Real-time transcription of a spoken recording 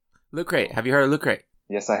Loot Crate. Have you heard of Loot Crate?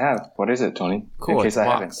 Yes, I have. What is it, Tony? Cool. In case I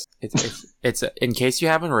haven't. It's in case you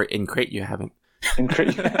haven't, or in crate you haven't. In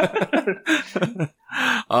crate. Yeah,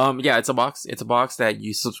 it's a box. It's a box that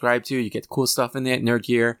you subscribe to. You get cool stuff in it, nerd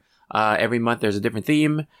gear. Every month there's a different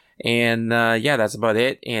theme. And yeah, that's about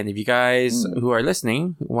it. And if you guys who are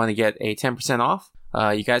listening want to get a 10% off,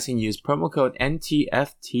 you guys can use promo code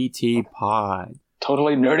NTFTTPod.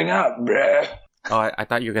 Totally nerding out, bruh. Oh, I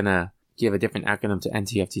thought you were going to give a different acronym to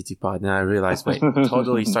NTFTTPod. Then I realized, wait,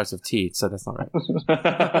 totally starts with T, so that's not right.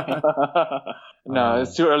 No,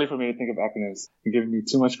 it's too early for me to think of acronyms. You're giving me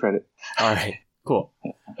too much credit. All right, cool.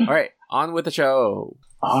 All right, on with the show.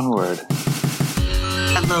 Onward.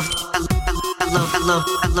 I love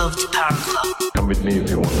Power Club. Come with me if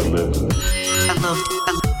you want to live.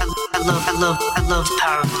 I love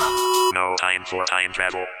Power Club. No time for time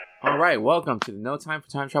travel. All right, welcome to the No Time for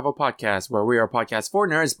Time Travel podcast, where we are a podcast for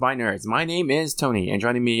nerds by nerds. My name is Tony, and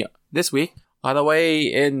joining me this week, all the way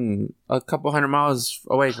in a couple hundred miles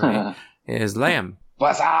away from me, is Lamb.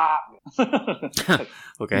 What's up?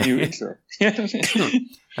 Okay. New intro.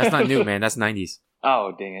 That's not new, man. That's 90s.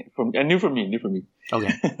 Oh, dang it. New for me.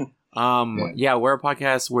 Okay. Yeah, we're a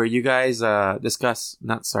podcast where you guys discuss,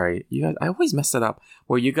 I always mess it up,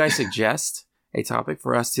 where you guys suggest a topic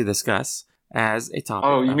for us to discuss as a topic.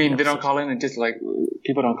 Oh, you mean they don't call in and just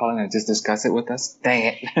people don't call in and just discuss it with us?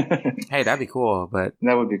 Dang it. Hey, that'd be cool, but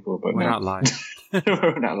that would be cool, but we're no. not live.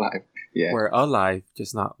 We're not live. Yeah. We're alive,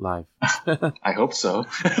 just not live. I hope so.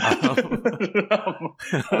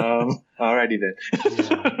 Alrighty then.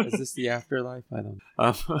 Yeah. Is this the afterlife? I don't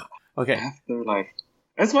know. Okay. Afterlife.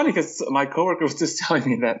 That's funny because my coworker was just telling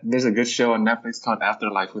me that there's a good show on Netflix called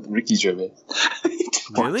Afterlife with Ricky Gervais.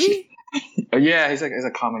 Really? Yeah, it's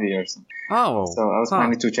a comedy or something. Oh. So I was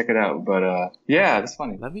planning to check it out, but yeah, that's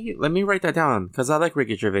funny. Let me write that down because I like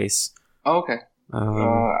Ricky Gervais. Oh, okay.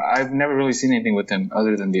 I've never really seen anything with him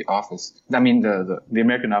other than The Office. I mean, the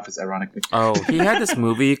American Office, ironically. Oh, he had this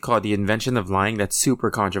movie called The Invention of Lying that's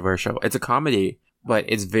super controversial. It's a comedy, but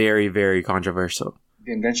it's very, very controversial.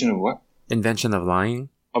 The invention of what? Invention of Lying.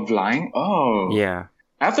 Of lying? Oh. Yeah.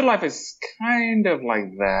 Afterlife is kind of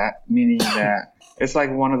like that, meaning that it's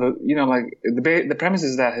like one of the, like the premise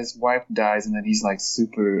is that his wife dies and then he's like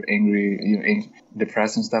super angry,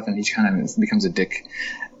 depressed and stuff, and he kind of becomes a dick.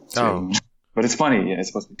 Oh. But it's funny, yeah, it's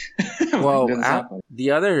supposed to be. Well,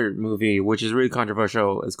 the other movie, which is really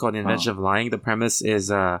controversial, is called The Invention of Lying. The premise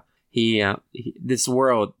is this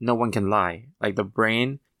world, no one can lie. Like, the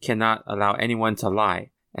brain cannot allow anyone to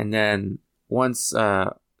lie. And then once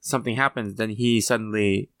something happens, then he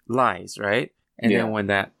suddenly lies, right? And then when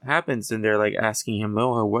that happens, then they're like asking him,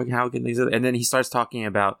 how can they... And then he starts talking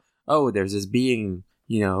about, there's this being,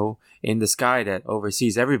 in the sky that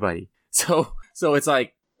oversees everybody. So it's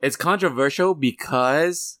like, it's controversial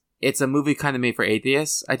because it's a movie kind of made for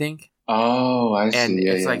atheists, I think. Oh, I see. And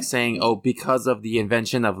it's like saying, because of the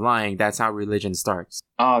invention of lying, that's how religion starts.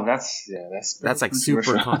 Oh, that's like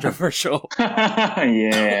super controversial.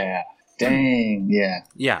 Yeah. Dang, yeah.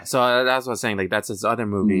 Yeah, so that's what I was saying. Like, that's his other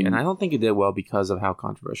movie, and I don't think it did well because of how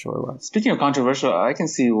controversial it was. Speaking of controversial, I can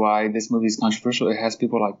see why this movie is controversial. It has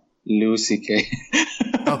people like Louis C.K.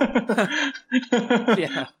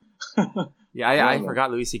 Yeah. Yeah, I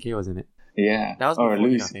forgot Louis C.K. was in it. Yeah. That was before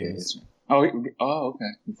Louis he got C.K. famous. Oh,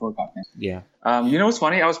 okay. Before got famous. Yeah. You know what's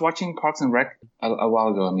funny? I was watching Parks and Rec a while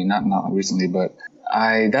ago. I mean, not recently, but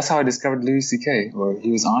that's how I discovered Louis C.K. or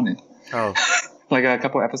he was on it. Oh. Like a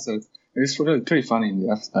couple episodes. It was really pretty funny,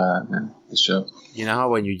 the show. You know how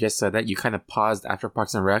when you just said that, you kind of paused after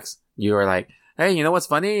Parks and Rec? You were like, hey, you know what's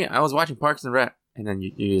funny? I was watching Parks and Rec. And then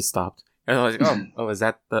you just stopped. And I was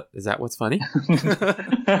like, is that what's funny?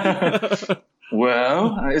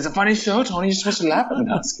 Well, it's a funny show, Tony. You're supposed to laugh at it.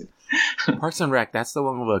 Parks and Rec, that's the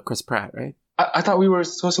one with Chris Pratt, right? I thought we were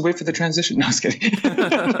supposed to wait for the transition. No, I was kidding.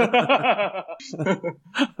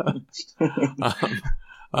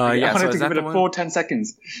 I wanted to give it a full 10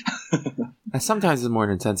 seconds. Sometimes it's more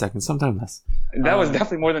than 10 seconds, sometimes less. That was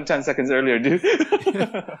definitely more than 10 seconds earlier, dude.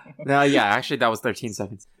 No, yeah, actually that was 13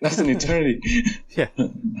 seconds. That's an eternity. Yeah.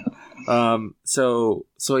 So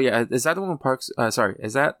yeah, is that the one with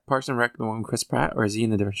is that Parks and Rec the one with Chris Pratt, or is he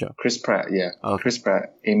in a different show? Chris Pratt, yeah. Oh. Chris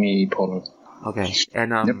Pratt, Amy Poehler. Okay.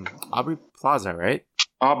 And Aubrey Plaza, right?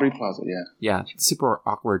 Aubrey Plaza, yeah. Yeah, super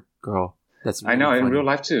awkward girl. That's really I know, funny. in real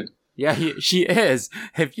life too. Yeah, she is.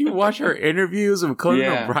 If you watch her interviews with Conan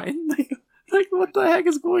O'Brien, like what the heck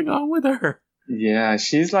is going on with her? Yeah,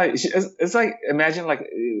 she's like, it's like, imagine like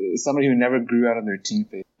somebody who never grew out of their teen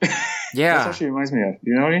phase. Yeah. That's what she reminds me of.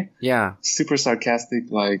 You know what I mean? Yeah. Super sarcastic,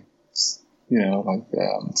 like,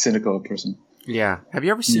 cynical person. Yeah. Have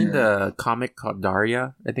you ever seen Yeah. the comic called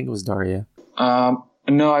Daria? I think it was Daria.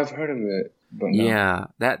 No, I've heard of it, but no. Yeah,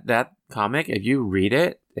 that comic. If you read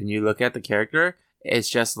it and you look at the character, it's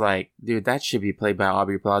just like, dude, that should be played by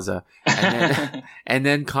Aubrey Plaza. And then, and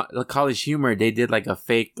then College Humor, they did like a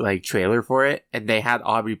fake like trailer for it, and they had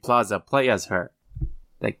Aubrey Plaza play as her.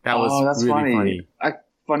 Like that was that's really funny.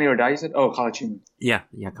 Funny or Die, you said? Oh, College Humor. Yeah,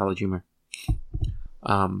 College Humor.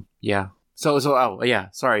 Yeah. So oh yeah,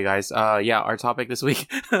 sorry guys. Our topic this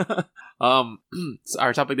week.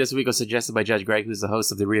 Our topic this week was suggested by Judge Greg, who's the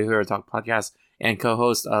host of the Real Hero Talk podcast and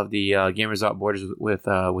co-host of the Gamers Without Borders with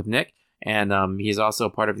Nick, and he's also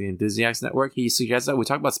part of the Enthusiasts Network. He suggests that we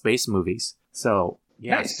talk about space movies. So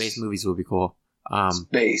yeah, Nice. Space movies would be cool.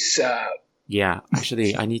 Space. Yeah,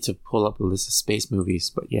 actually, I need to pull up a list of space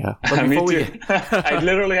movies, but yeah. But Me before we too. I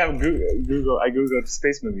literally have Google. I googled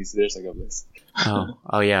space movies. There's like a list.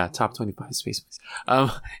 oh yeah, top 25 space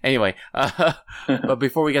movies. Anyway, but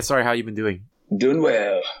before we get started, how you been doing? Doing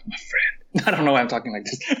well, my friend. I don't know why I'm talking like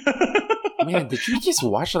this. Man, did you just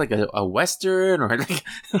watch like a western or like?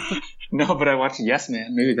 No, but I watched Yes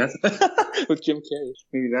Man. Maybe that's with Jim Carrey.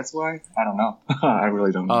 Maybe that's why. I don't know. I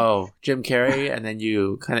really don't know. Oh, Jim Carrey, and then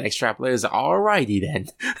you kind of extrapolate. It's alrighty then.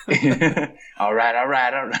 all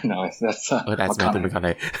right. No, that's Oh, that's Matthew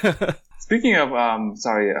McConaughey. Speaking of,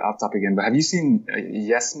 sorry, off topic again, but have you seen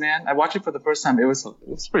Yes Man? I watched it for the first time. It was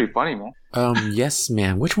pretty funny, man. Yes,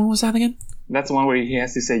 man. Which one was that again? That's the one where he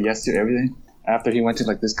has to say yes to everything after he went to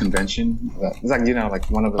like this convention. It's like, you know,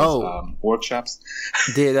 like one of those workshops.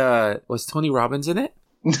 Was Tony Robbins in it?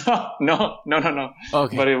 No.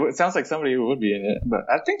 Okay. But it sounds like somebody who would be in it. But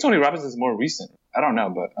I think Tony Robbins is more recent. I don't know,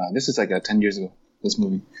 but this is like 10 years ago. This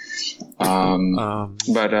movie.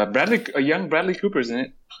 But a young Bradley Cooper's in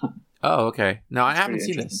it. Oh, okay. No, I It's haven't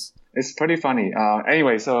pretty seen this. It's pretty funny.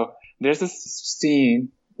 Anyway, so there's this scene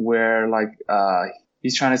where like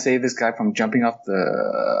he's trying to save this guy from jumping off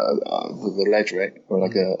the ledge, right, or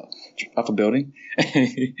like off a building.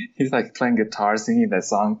 He's like playing guitar, singing that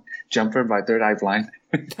song "Jumper" by Third Eye Blind.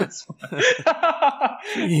 That's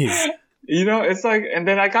Jeez. You know, it's like, and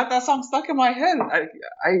then I got that song stuck in my head. I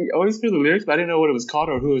always hear the lyrics, but I didn't know what it was called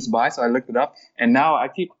or who it was by, so I looked it up, and now I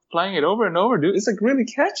keep playing it over and over, dude. It's like really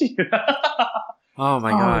catchy. Oh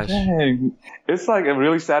my gosh. Dang. It's like a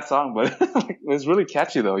really sad song, but it's really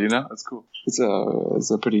catchy though, you know? It's cool. It's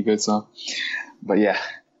a pretty good song. But yeah.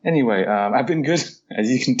 Anyway, I've been good,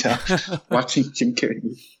 as you can tell, watching Jim Carrey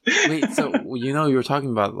movies. Wait, so you were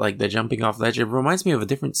talking about like the jumping off ledge. It reminds me of a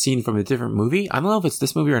different scene from a different movie. I don't know if it's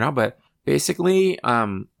this movie or not, but basically,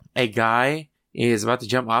 a guy is about to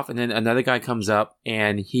jump off, and then another guy comes up,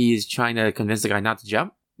 and he's trying to convince the guy not to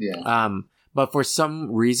jump. Yeah. But for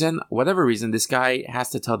some reason, whatever reason, this guy has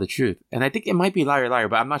to tell the truth, and I think it might be Liar Liar,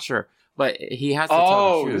 but I'm not sure. But he has to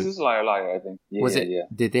tell the truth. This is Liar Liar, I think. Yeah, Was it? Yeah.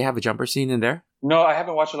 Did they have a jumper scene in there? No, I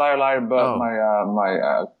haven't watched Liar Liar, but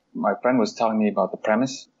Oh. my friend was telling me about the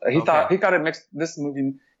premise. He thought it mixed this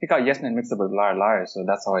movie. He got Yes Man mixed up with Liar Liar, so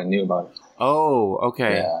that's how I knew about it. Oh,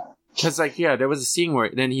 okay. Yeah. Because there was a scene where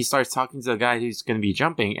then he starts talking to the guy who's going to be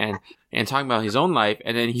jumping and talking about his own life,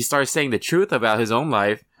 and then he starts saying the truth about his own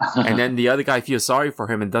life, and then the other guy feels sorry for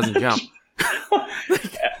him and doesn't jump.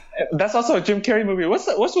 That's also a Jim Carrey movie. What's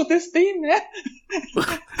with this theme, man?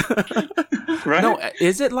 Right? No,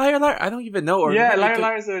 is it Liar Liar? I don't even know. Or yeah, maybe Liar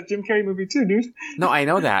Liar is a Jim Carrey movie too, dude. No, I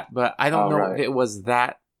know that, but I don't know right. if it was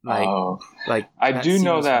that like. I that do scene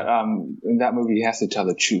know was that from- in that movie he has to tell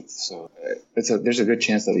the truth, so there's a good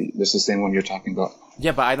chance that this is the same one you're talking about.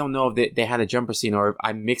 Yeah, but I don't know if they had a jumper scene or if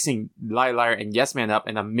I'm mixing Liar Liar and Yes Man up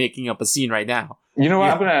and I'm making up a scene right now. You know what?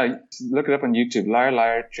 Yeah. I'm gonna look it up on YouTube. Liar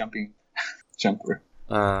Liar jumper.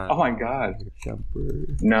 Oh my god.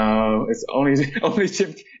 Jumper. No, it's only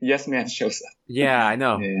Jim Yes Man shows up. Yeah, I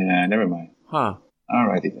know. Yeah, never mind. Huh.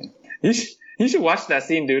 Alrighty then. You should watch that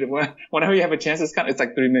scene, dude. Whenever you have a chance, it's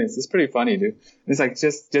like 3 minutes. It's pretty funny, dude. It's like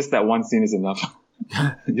just that one scene is enough.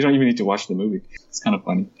 You don't even need to watch the movie. It's kind of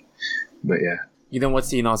funny. But yeah. You know what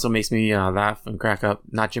scene also makes me laugh and crack up?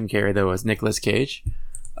 Not Jim Carrey though, it's Nicolas Cage.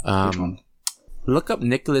 Which one? Look up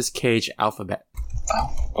Nicolas Cage alphabet.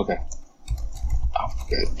 Oh, okay.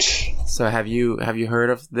 Alphabet. So have you heard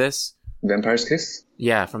of this? Vampire's Kiss?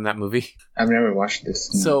 Yeah, from that movie. I've never watched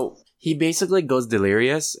this. No. So he basically goes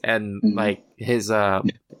delirious, and like his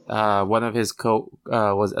one of his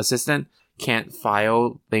was assistant can't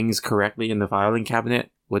file things correctly in the filing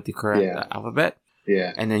cabinet with the correct alphabet.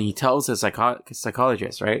 Yeah. And then he tells his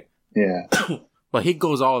psychologist, right? Yeah. But he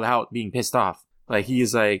goes all out being pissed off. Like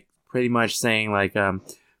he's like pretty much saying like,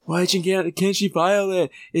 why can't she file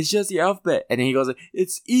it? It's just the alphabet. And then he goes like,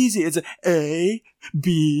 it's easy. It's A,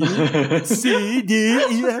 B, C, D,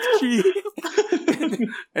 E, F, G.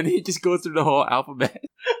 and he just goes through the whole alphabet.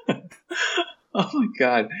 Oh my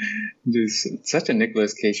god, dude, such a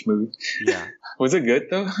Nicolas Cage movie. Yeah. Was it good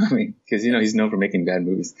though? I mean, because he's known for making bad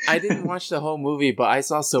movies. I didn't watch the whole movie, but I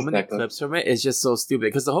saw so many Exactly. clips from it. It's just so stupid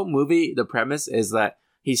because the whole movie, the premise is that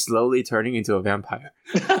he's slowly turning into a vampire.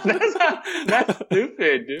 That's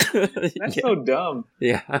stupid, dude. That's yeah. so dumb.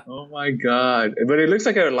 Yeah. Oh my god! But it looks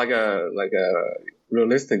like a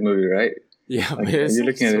realistic movie, right? Yeah, Like, but it's you're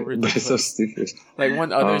looking at so it, but it's so ridiculous. stupid. Like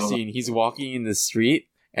one other Oh. scene, he's walking in the street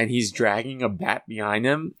and he's dragging a bat behind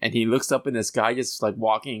him, and he looks up in the sky, just like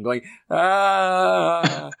walking and going,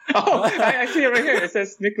 ah. Oh, I see it right here. It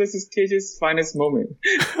says Nicolas Cage's finest moment.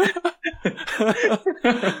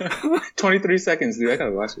 23 seconds, dude. I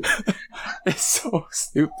gotta watch it. It's so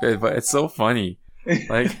stupid, but it's so funny.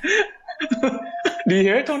 Like, Do you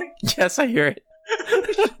hear it, Tony? yes, I hear it.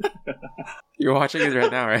 You're watching it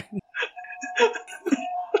right now, right?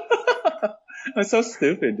 That's so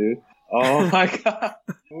stupid, dude. Oh my god.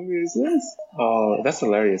 What movie is this? Oh, that's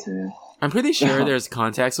hilarious, man. I'm pretty sure there's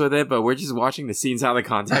context with it, but we're just watching the scenes out of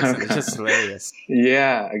context, and it's just hilarious.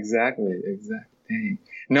 Yeah, exactly. Dang.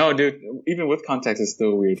 No, dude, even with context, it's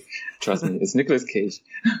still weird. Trust me, it's Nicolas Cage.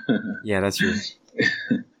 Yeah, that's true.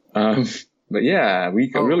 But yeah,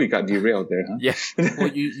 we Oh. really got derailed there, huh? Yeah. Well,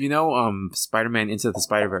 you know Spider-Man Into the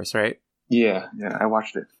Spider-Verse, right? Yeah, I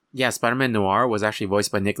watched it. Yeah, Spider-Man Noir was actually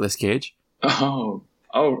voiced by Nicolas Cage.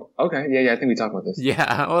 Oh, okay. Yeah, I think we talked about this. Yeah,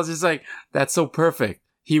 I was just like, that's so perfect.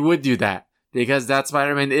 He would do that because that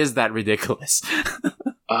Spider-Man is that ridiculous.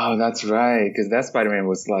 Oh, that's right. Because that Spider-Man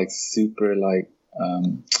was like super like, what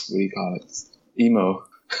do you call it? Emo.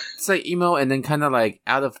 It's like emo and then kind of like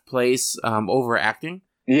out of place, overacting,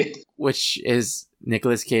 Yeah. which is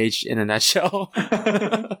Nicolas Cage in a nutshell.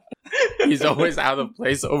 He's always out of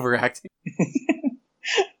place, overacting.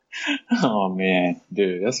 Oh man,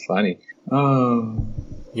 dude, that's funny. Oh,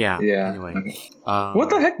 Yeah. yeah. Anyway, Okay. um, What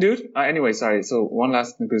the heck, dude? Anyway, sorry. So one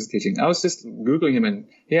last Nicolas Cage thing. I was just googling him, and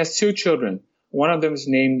he has 2 children. One of them is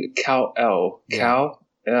named Kal-El. Yeah.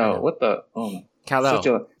 Kal-El. What the? Oh, my. Kal-El. Such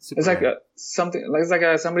a- it's like something. Like it's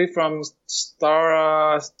like somebody from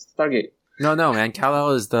Stargate. No, man.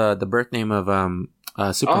 Kal-El is the birth name of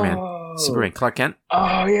Superman. Oh. Superman, Clark Kent.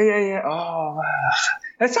 Oh yeah. Oh, wow.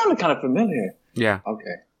 That sounded kind of familiar. Yeah.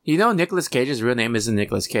 Okay. You know Nicolas Cage's real name isn't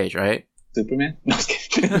Nicolas Cage, right? Superman? No, I was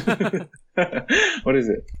kidding. What is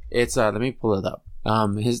it? It's let me pull it up.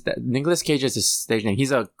 Nicolas Cage is his stage name.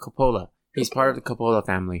 He's a Coppola. He's part of the Coppola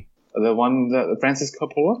family. The one that Francis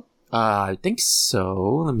Coppola? I think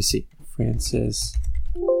so. Let me see. Francis.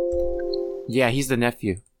 Yeah, he's the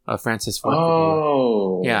nephew of Francis Ford Coppola.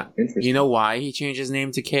 Oh. Yeah. Interesting. You know why he changed his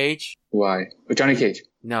name to Cage? Why? Johnny Cage.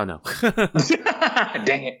 No.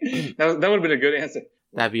 Dang it. That would have been a good answer.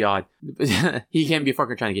 That'd be odd. He can't be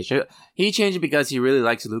fucking trying to get. He changed it because he really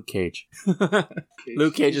likes Luke Cage.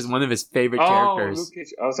 Luke Cage is one of his favorite characters. Luke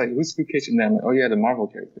Cage. I was like, who's Luke Cage? And then I'm like, oh yeah, the Marvel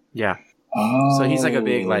character. Yeah. Oh. So he's like a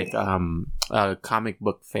big comic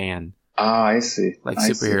book fan, Ah, I see. like I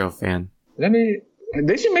superhero fan. See.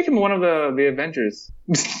 They should make him one of the Avengers.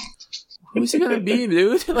 Who's he gonna be,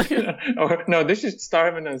 dude? Like, Or no, they should star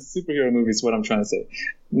him in a superhero movie. Is what I'm trying to say.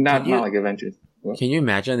 Not like Avengers. What? can you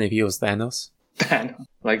imagine if he was Thanos?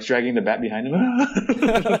 Like dragging the bat behind him,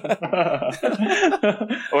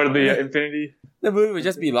 or the Infinity The movie would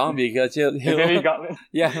just be long because Infinity Gauntlet.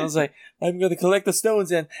 yeah, I was like, I'm gonna collect the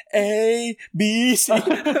stones and A, B, C.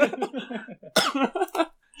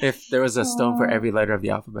 If there was a stone for every letter of the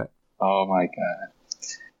alphabet. Oh my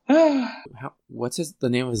god. What's the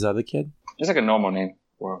name of his other kid? It's like a normal name.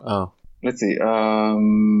 Or, Oh, let's see.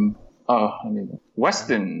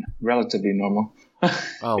 Weston, relatively normal.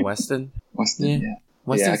 Weston. Weston, Yeah. yeah.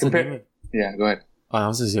 Weston's the compare- name of, Yeah, go ahead. oh, I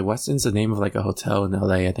was gonna say Weston's the name of like a hotel in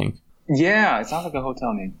LA, I think. Yeah, it sounds like a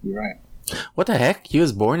hotel name. You're right. What the heck? He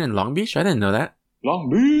was born in Long Beach? I didn't know that. Long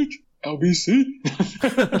Beach, LBC.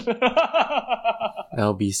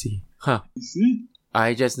 LBC. Huh. LBC.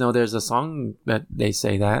 I just know there's a song that they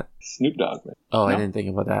say that. Snoop Dogg. Right? Oh, I No? didn't think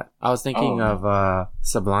about that. I was thinking Oh. of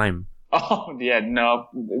Sublime. Oh, yeah, no.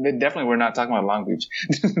 They definitely we're not talking about Long Beach.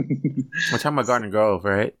 We're talking about Garden Grove,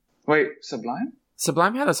 right? Wait, Sublime?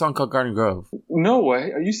 Sublime had a song called Garden Grove. No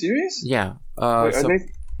way. Are you serious? Yeah. Wait, are they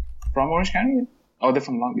from Orange County? Oh, they're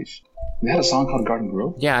from Long Beach. They had a song called Garden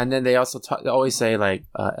Grove? Yeah, and then they also they always say like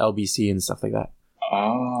LBC and stuff like that.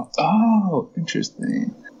 Oh,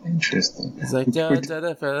 interesting. It's like the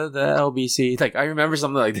LBC. Like I remember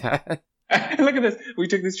something like that. Look at this. We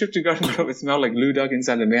took this trip to Garden Grove. It smelled like Blue Dog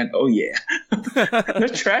inside the van. Oh, yeah. They're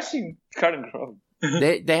trashing Garden Grove.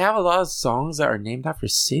 they have a lot of songs that are named after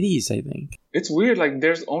cities, I think. It's weird. Like,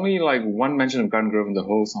 there's only like one mention of Garden Grove in the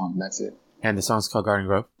whole song. That's it. And the song's called Garden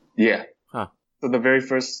Grove. Yeah. Huh. So the very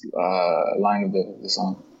first line of the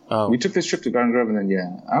song. Oh. We took this trip to Garden Grove, and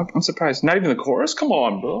then I'm surprised. Not even the chorus. Come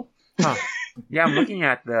on, bro. Huh. Yeah, I'm looking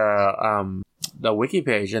at the wiki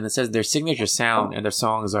page, and it says their signature sound and their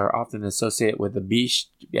songs are often associated with the beach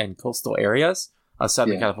and coastal areas of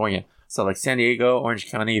Southern California. So like San Diego,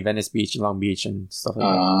 Orange County, Venice Beach, Long Beach, and stuff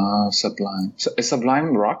like that. Sublime. So, is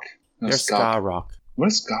Sublime rock? No, They're ska rock. What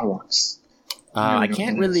is ska rocks? I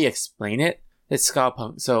can't really explain it. It's ska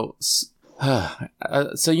punk. So,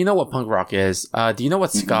 so you know what punk rock is? Do you know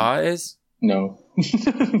what ska is? No.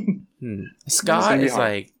 Ska is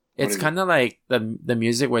like, it's kind of like the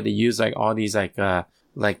music where they use like all these like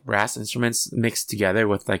brass instruments mixed together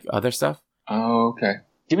with like other stuff. Oh, okay.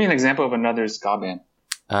 Give me an example of another ska band.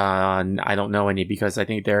 I don't know any because I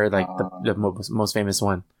think they're like the most famous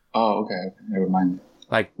one. Oh, okay. Never mind.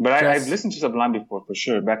 Like, but I've listened to Sublime before for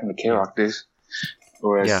sure, back in the K-Rock days.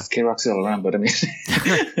 Or is K-Rock still around? But I mean,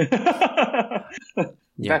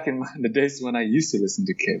 back in the days when I used to listen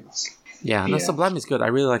to K-Rock. Yeah, no, Sublime is good. I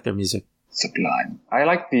really like their music. Sublime. I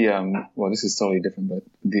like the well, this is totally different, but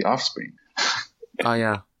the Offspring. Oh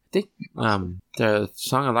yeah, I think the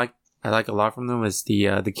song I like a lot from them is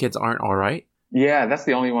the Kids Aren't Alright. Yeah, that's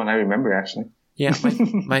the only one I remember actually. Yeah,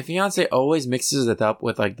 my fiance always mixes it up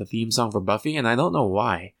with like the theme song for Buffy, and I don't know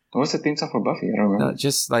why. What's the theme song for Buffy? I don't remember.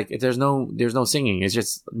 Just like there's no singing; it's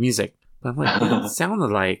just music. But I'm like, what it sounded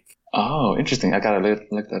like. Oh, interesting. I gotta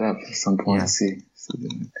look that up at some point and see.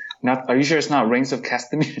 Not, are you sure it's not Reigns of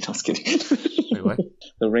Castamere? No, I was kidding. Wait, what?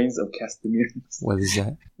 The Reigns of Castamere. What is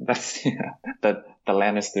that? That's the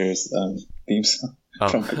Lannisters theme song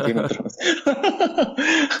from Game of Thrones.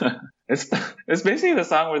 It's basically the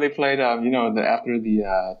song where they played after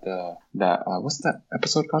the what's that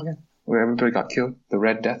episode called again? Where everybody got killed? The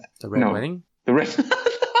Red Death? The Red Wedding? The Red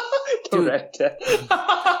Red Death.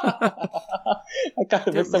 I got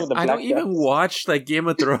it mixed up with the Black I don't even watch like Game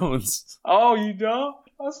of Thrones. Oh, you don't?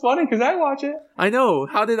 That's funny because I watch it. I know.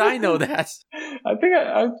 How did I know that? I think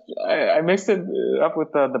I mixed it up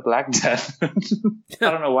with the Black Death. I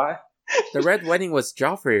don't know why. The Red Wedding was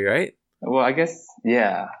Joffrey, right? Well, I guess,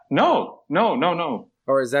 yeah. No.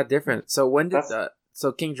 Or is that different? So when did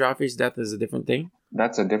so King Joffrey's death is a different thing?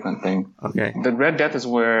 That's a different thing. Okay. The Red Death is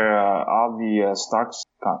where all the Starks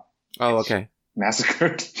got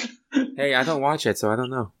massacred. Hey, I don't watch it, so I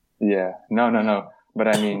don't know. Yeah. No. But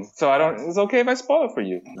I mean, so it's okay if I spoil it for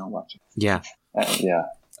you. Don't watch it. Yeah. Yeah.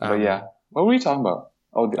 But yeah. What were we talking about?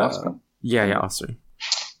 Oh, the Offspring. Yeah, Offspring.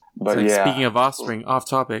 But like, speaking of Offspring, off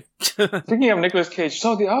topic. Speaking of Nicolas Cage,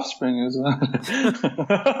 so the Offspring is.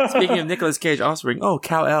 Speaking of Nicolas Cage, Offspring. Oh,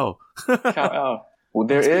 Kal-El. Kal-El. Well,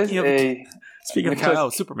 Speaking of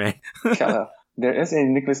Kal-El, Superman. Kal-El. There is a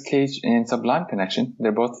Nicolas Cage and Sublime connection.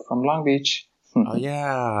 They're both from Long Beach. Oh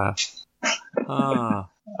yeah.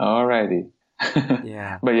 Alrighty.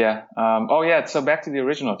 Yeah. But yeah. So back to the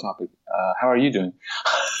original topic. How are you doing?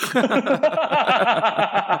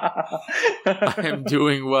 I am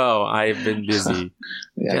doing well. I've been busy.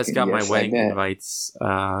 Just got my wedding invites.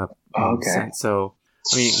 Okay. Sent, so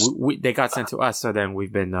I mean, they got sent to us. So then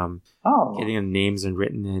we've been getting the names and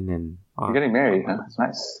written in and. You're getting married, huh?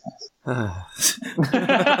 Nice.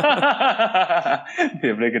 The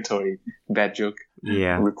obligatory bad joke.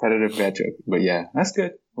 Yeah. Repetitive bad joke. But yeah, that's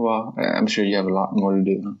good. Well, I'm sure you have a lot more to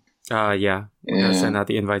do. Huh? Yeah. We're going to send out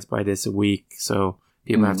the invites by this week so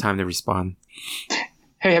people have time to respond.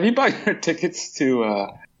 Hey, have you bought your tickets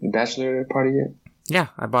to the bachelor party yet? Yeah,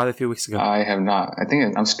 I bought it a few weeks ago. I have not. I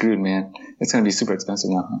think I'm screwed, man. It's going to be super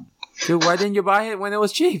expensive now, huh? Dude, why didn't you buy it when it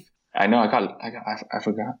was cheap? I know. I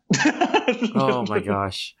forgot. Oh my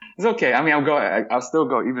gosh. It's okay. I mean, I'll still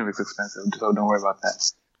go even if it's expensive. So don't worry about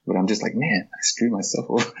that. But I'm just like, man, I screwed myself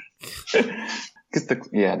over. Because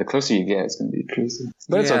the closer you get, it's gonna be crazy.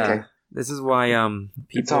 But it's okay. This is why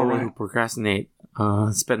people who procrastinate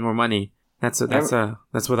spend more money. That's what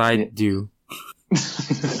I do.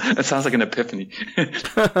 That sounds like an epiphany.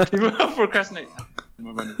 People procrastinate.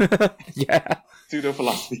 More money. Yeah. Pseudo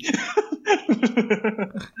philosophy.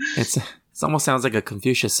 It almost sounds like a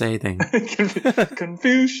Confucius say thing.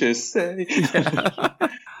 Confucius say. Yeah.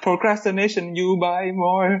 Procrastination, you buy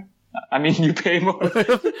more. I mean, you pay more.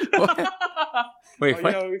 Wait,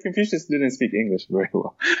 what? Confucius didn't speak English very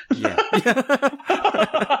well. Yeah.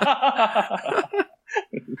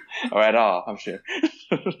 Or at all, I'm sure.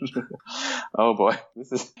 Oh boy,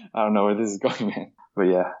 I don't know where this is going, man. But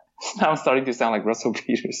yeah. Now I'm starting to sound like Russell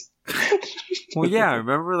Peters. Well, yeah,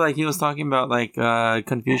 remember, like, he was talking about, like,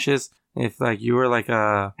 Confucius, if, like, you were, like,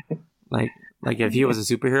 Like if he was a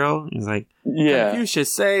superhero, he's like, Yeah. you should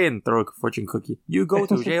say, and throw a fortune cookie. You go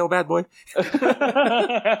to jail, bad boy. Jail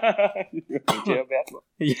bad boy.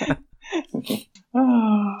 Yeah.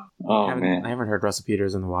 Oh I man. haven't heard Russell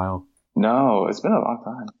Peters in a while. No, it's been a long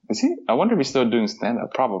time. Is he? I wonder if he's still doing stand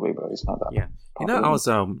up. Probably, but he's not that. Yeah. You know, I was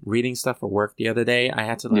reading stuff for work the other day. I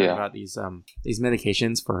had to learn Yeah. about these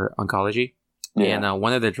medications for oncology. Yeah. And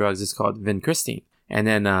one of the drugs is called vincristine. And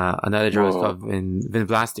then another drug is Whoa. called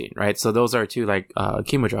vinblastine, right? So those are two like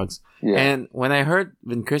chemo drugs. Yeah. And when I heard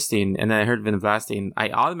vincristine and then I heard vinblastine, I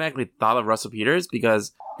automatically thought of Russell Peters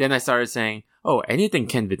because then I started saying, oh, anything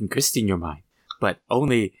can vincristine your mind, but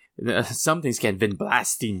only some things can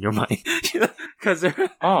vinblastine your mind. Because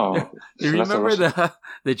Oh, you so that's a remember Russian-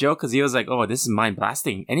 the joke? Because he was like, oh, this is mind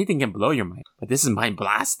blasting. Anything can blow your mind, but this is mind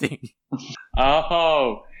blasting.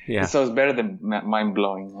 Oh, Yeah. So it's better than mind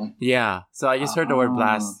blowing. Huh? Yeah. So I just heard the word Ah.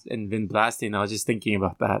 blast and vinblasting. I was just thinking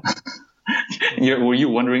about that. Were you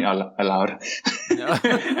wondering aloud No.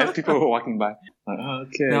 as people were walking by? Like, oh,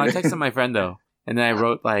 okay. No, I texted my friend though. And then I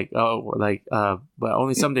wrote like, but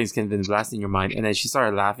only some things can vinblast in your mind. And then she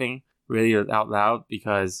started laughing really out loud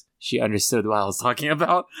because she understood what I was talking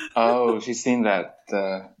about. Oh, she's seen that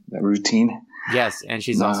routine. Yes. And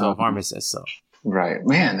she's also a pharmacist. So Right,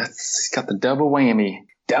 man. That's got the double whammy.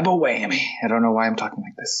 Double whammy. I don't know why I'm talking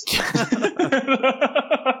like this.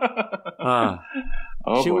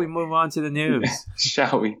 Oh, should boy. we move on to the news?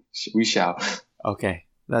 Shall we? We shall. Okay.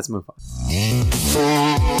 Let's move on.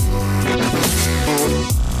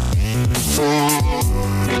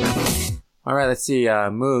 All right, let's see.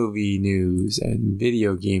 Movie news and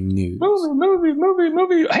video game news.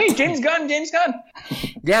 Movie. Hey, James Gunn.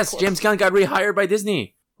 Yes, James Gunn got rehired by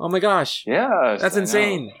Disney. Oh my gosh, Yeah. that's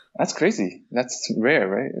insane. That's crazy. That's rare,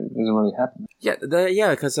 right? It doesn't really happen. Yeah,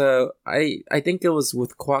 because I think it was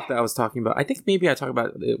with Quack that I was talking about. I think maybe I talked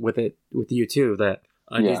about it with you too. That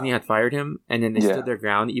Yeah. Disney had fired him, and then they Yeah. stood their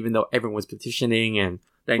ground, even though everyone was petitioning and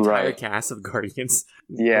the entire Right. cast of Guardians.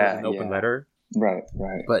 Yeah, was an open yeah. letter. Right.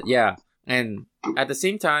 But yeah, and at the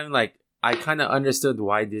same time, like I kind of understood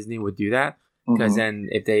why Disney would do that because Mhm. then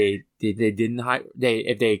if they didn't hire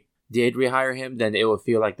if they did rehire him, then it would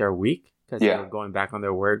feel like they're weak because Yeah. they're going back on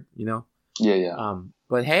their word, you know. Yeah.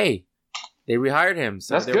 But hey, they rehired him,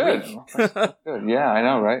 so That's they're good. weak. That's good. Yeah, I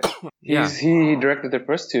know, right? Yeah. He directed the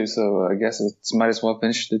first two, so I guess it might as well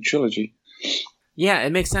finish the trilogy. Yeah,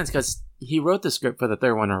 it makes sense because he wrote the script for the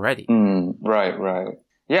third one already. Right.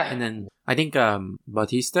 Yeah. And then I think Dave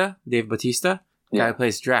Bautista, the guy Yeah. who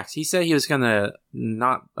plays Drax, he said he was gonna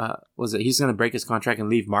he's gonna break his contract and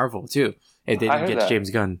leave Marvel too if they I didn't heard get that. James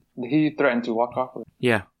Gunn. He threatened to walk off.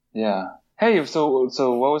 Yeah. Yeah. Hey, so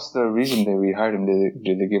what was the reason they rehired him?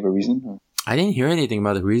 Did they give a reason? I didn't hear anything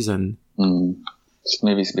about the reason.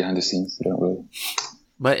 Maybe it's behind the scenes. They don't really.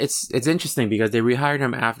 But it's interesting because they rehired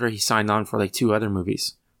him after he signed on for like 2 other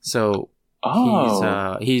movies. So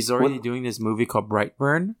he's already doing this movie called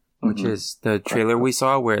Brightburn, which is the trailer we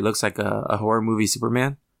saw where it looks like a horror movie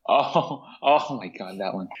Superman. Oh my God,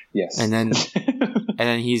 that one. Yes. And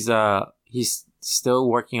then he's still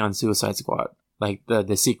working on Suicide Squad, like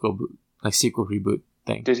the sequel reboot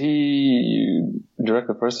thing. Did he direct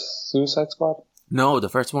the first Suicide Squad? No, the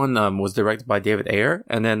first one was directed by David Ayer,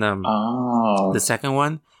 and then the second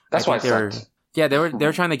one. That's I why it think sucked. Yeah, they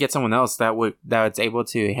were trying to get someone else that's able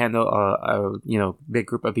to handle a big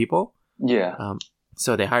group of people. Yeah.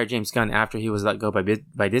 So they hired James Gunn after he was let go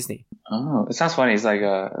by Disney. Oh, it sounds funny. It's like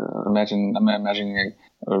I'm imagining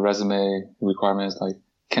a resume requirement is like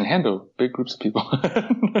can handle big groups of people.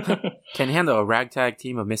 Can handle a ragtag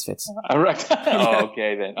team of misfits. Alright. Oh,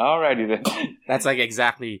 okay then. Alrighty then. That's like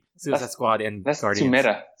exactly Suicide Squad and That's Guardians. too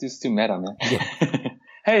meta. Just too meta, man.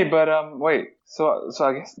 Hey, but wait. So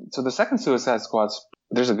I guess the second Suicide Squad,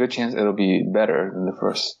 there's a good chance it'll be better than the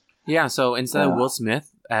first. Yeah. So instead of Will Smith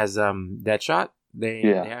as Deadshot,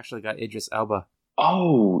 they actually got Idris Elba.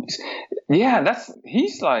 Oh, yeah.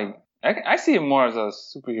 He's like I see him more as a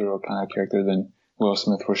superhero kind of character than Will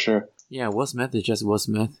Smith for sure. Yeah, Will Smith is just Will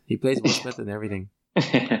Smith. He plays Will Smith and everything.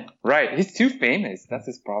 Right. He's too famous. That's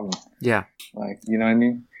his problem. Yeah. Like, you know what I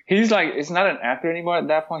mean? He's like, it's not an actor anymore at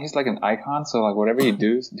that point. He's like an icon. So like whatever he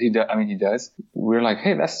does, he does. We're like,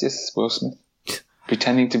 hey, that's just Will Smith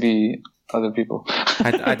pretending to be other people.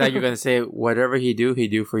 I thought you were going to say, whatever he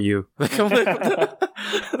do for you. Like, I'm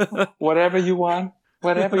like, whatever you want,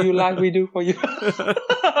 whatever you like, we do for you.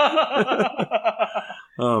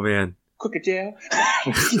 Oh, man. Quick at jail.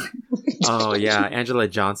 Oh, yeah. Angela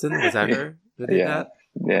Johnson. Was that her? Who did that?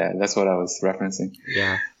 Yeah, that's what I was referencing.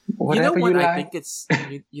 Yeah. Whatever you know what you like. I think it's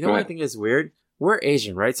you know what I think is weird we're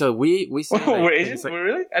Asian, right? So we say like, We're Asian? things like- We're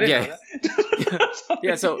really? I didn't Yeah. know that.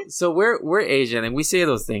 yeah, so we're Asian and we say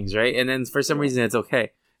those things, right? And then for some reason it's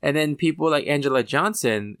okay. And then people like Angela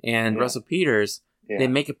Johnson and Yeah. Russell Peters, Yeah. they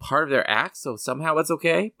make it part of their act, so somehow it's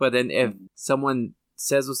okay. But then if someone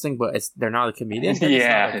says those things, but they're not a comedian, then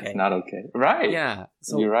yeah, it's it's not okay. not okay. Right. Yeah,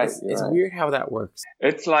 so You're right, It's, you're it's right. weird how that works.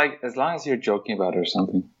 It's like as long as you're joking about it or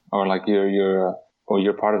something, or like you're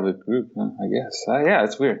part of the group. I guess. Yeah,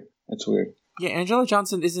 it's weird. It's weird. Yeah, Angela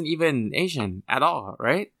Johnson isn't even Asian at all,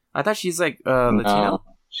 right? I thought she's like Latino. No,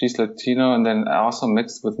 she's Latino and then also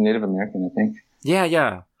mixed with Native American, I think. Yeah,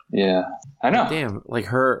 yeah. Yeah, I know. Damn, like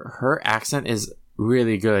her accent is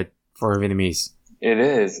really good for Vietnamese. It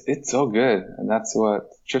is. It's so good, and that's what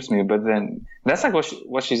trips me. But then that's like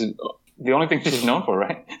what she's the only thing she's known for,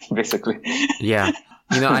 right? Basically. Yeah.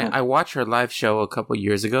 I watched her live show a couple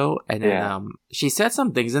years ago, and then Yeah. she said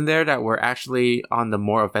some things in there that were actually on the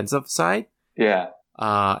more offensive side. Yeah.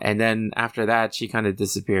 And then after that, she kind of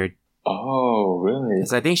disappeared Oh, really?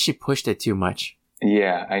 because I think she pushed it too much.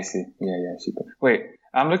 Yeah, I see. Yeah. Wait,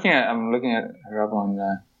 I'm looking at her up on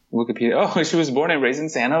Wikipedia. Oh, she was born and raised in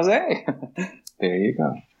San Jose. There you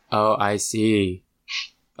go. Oh, I see.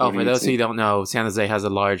 Oh, What do for you those see? who don't know, San Jose has a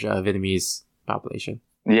large Vietnamese population.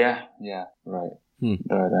 Yeah, right. Hmm.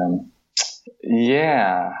 But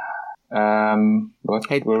yeah. What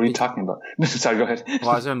Hey, were we did- talking about? Sorry, go ahead. Well,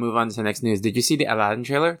 I was gonna move on to the next news. Did you see the Aladdin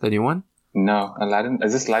trailer, the new one? No, Aladdin.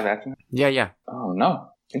 Is this live action? Yeah. Oh no,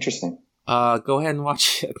 interesting. Go ahead and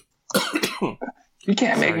watch it. You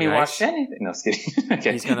can't make Sorry, me guys. watch anything. No, just kidding.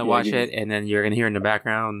 Okay. He's gonna Yeah, watch you- it, and then you're gonna hear in the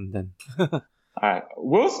background. Then, All right.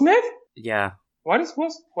 Will Smith? yeah, Why does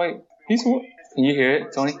Will? Wait, he's. Can you hear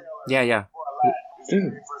it, Tony? yeah.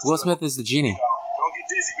 Dude. Will Smith is the genie. Don't get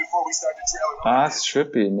dizzy before we start the trailer. Ah, that's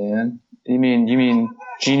trippy, man. You mean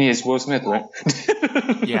Genie is Will Smith, right?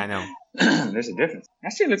 Yeah, I know. There's a difference.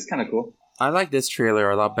 Actually, it looks kind of cool. I like this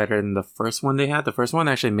trailer a lot better than the first one they had. The first one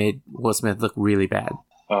actually made Will Smith look really bad.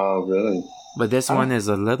 Oh, really? But this one is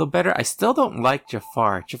a little better. I still don't like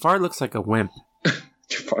Jafar. Jafar looks like a wimp.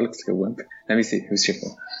 Jafar looks like a wimp. Let me see. Who's Jafar?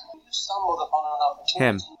 Stumbled upon an opportunity.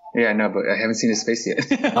 Him. Yeah, no, but I haven't seen his face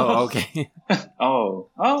yet. Oh, okay.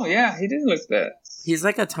 Oh, yeah, he did look that. He's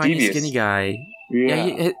like a tiny, Devious. skinny guy.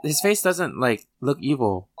 Yeah, His face doesn't like look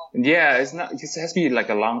evil. yeah. It's not. It has to be like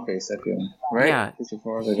a long face. I feel right. Yeah.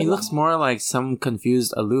 Jafar, like He a looks more like some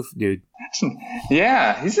confused, aloof dude. long-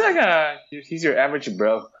 Yeah, he's like he's your average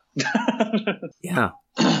bro. Yeah.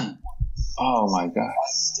 Oh my god.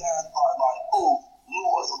 Stand by my oath,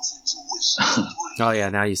 loyalty to which Oh yeah.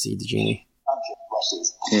 Now you see the genie.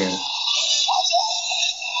 Yeah.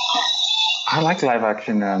 I like live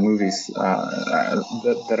action movies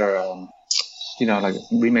that are, like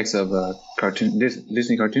remakes of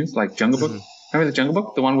Disney cartoons, like Jungle Book. Remember the Jungle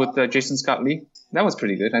Book, the one with Jason Scott Lee? That was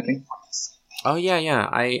pretty good, I think. Oh yeah.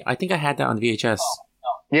 I think I had that on VHS.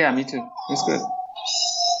 Yeah, me too. It's good.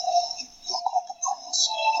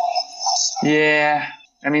 Yeah,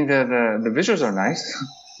 I mean the visuals are nice,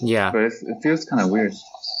 Yeah. but it feels kind of weird.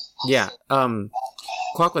 Yeah.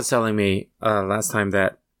 Quack was telling me last time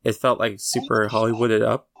that it felt like super Hollywooded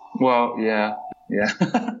up. Well, yeah, yeah,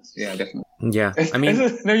 definitely. Yeah. I mean,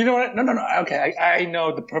 no, you know what? No. Okay, I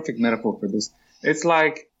know the perfect metaphor for this. It's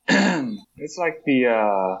like it's like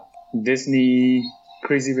the Disney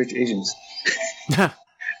Crazy Rich Asians,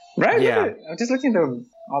 right? Yeah. Look at it. I'm just looking at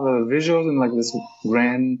all the visuals and like this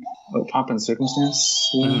grand pomp and circumstance.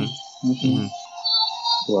 Mhm. Mhm.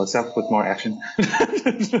 Well, except with more action.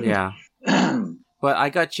 yeah. But I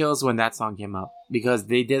got chills when that song came up because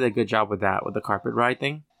they did a good job with that, with the carpet ride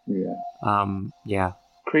thing. Yeah. Yeah.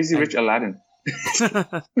 Crazy Rich Aladdin. Go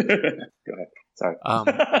ahead. Sorry.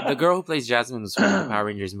 The girl who plays Jasmine was from the Power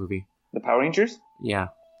Rangers movie. The Power Rangers? Yeah.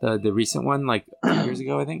 The recent one, like 2 years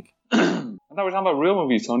ago, I think. I thought we were talking about real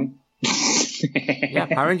movies, Tony. Yeah,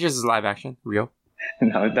 Power Rangers is live action, real.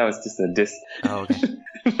 No, that was just a diss. Oh, okay.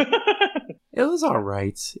 It was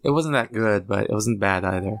alright. It wasn't that good, but it wasn't bad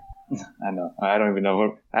either. I know. I don't even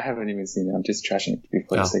know. I haven't even seen it. I'm just trashing it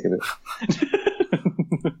for the Oh. sake of it.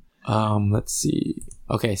 Let's see.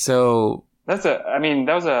 Okay, so it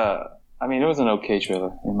was an okay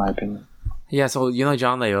trailer, in my opinion. yeah, so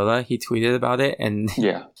John Layola, he tweeted about it and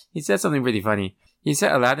Yeah. he said something pretty funny. He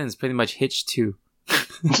said Aladdin is pretty much Hitch 2.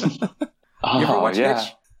 Oh, You ever watch yeah.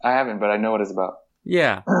 Hitch? I haven't, but I know what it's about.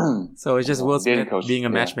 Yeah. So it's just Will Dating Smith coach, being a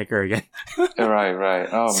yeah. matchmaker again. Right.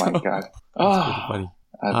 Oh So- my god. That's Oh, pretty funny.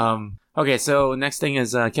 I- Okay, so next thing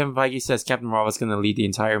is Kevin Feige says Captain Marvel is going to lead the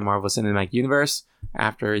entire Marvel Cinematic Universe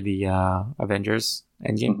after the Avengers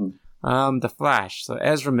Endgame. mhm. The Flash. So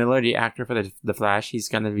Ezra Miller, the actor for the Flash, he's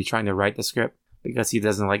going to be trying to write the script because he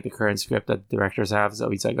doesn't like the current script that the directors have. So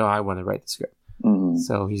he's like, oh, I want to write the script. Mhm.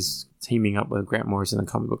 So he's teaming up with Grant Morrison, a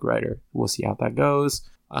comic book writer. We'll see how that goes.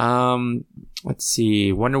 Let's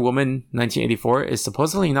see. Wonder Woman 1984 is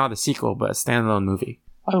supposedly not a sequel, but a standalone movie.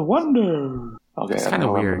 I wonder. Okay, It's I kind of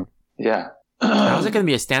don't know. weird. Yeah. How is it going to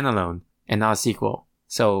be a standalone and not a sequel?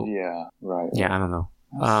 So Yeah, right. yeah, I don't know.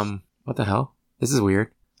 What the hell? This is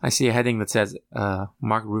weird. I see a heading that says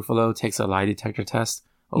Mark Ruffalo takes a lie detector test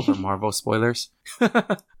over Marvel spoilers.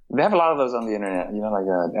 They have a lot of those on the internet, you know, like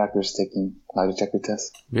actors taking lie detector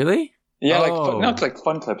tests. Really? Yeah, Oh. it's like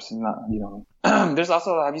fun clips, not, you know. There's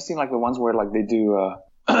also, have you seen like the ones where like they do,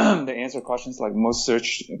 they answer questions, like most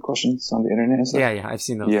search questions on the internet and stuff? Yeah, I've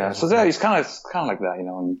seen those. Yeah, so that, it's kind of like that, you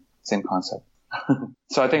know, same concept.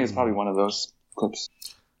 So I think it's probably one of those clips.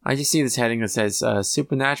 I just see this heading that says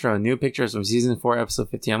Supernatural, new pictures from season 4, episode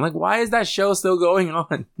 15. I'm like, why is that show still going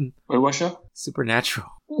on? Wait, what show? Supernatural.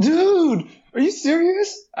 Dude, are you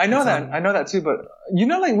serious? I know It's that. on- I know that too, but you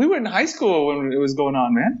know, like we were in high school when it was going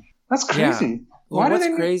on, man. That's crazy. Well, do what's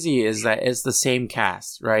they- crazy is that it's the same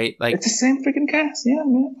cast, right? Like, It's the same freaking cast, yeah,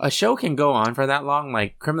 man. a show can go on for that long.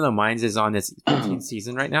 Like, Criminal Minds is on its 15th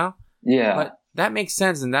season right now. Yeah, But that makes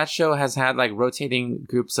sense, and that show has had, like, rotating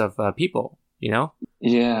groups of people, you know?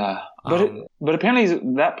 yeah. But apparently it's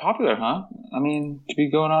that popular, huh? I mean, to be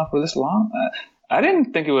going on for this long. I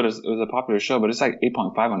didn't think it was a popular show, but it's like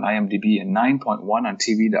 8.5 on IMDb and 9.1 on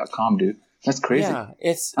TV.com, dude. That's crazy. Yeah,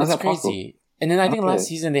 it's How's that crazy. possible? And then I think Okay. last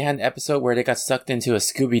season they had an episode where they got sucked into a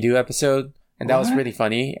Scooby-Doo episode, and that was What? really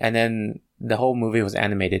funny. And then the whole movie was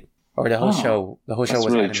animated, or the whole Oh, show That's was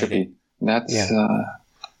really animated. trippy. That's Yeah.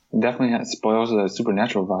 definitely spoils the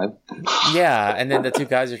supernatural vibe. Yeah, and then the two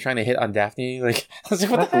guys are trying to hit on Daphne. Like, I was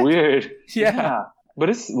like, what That's the heck? weird. Yeah. But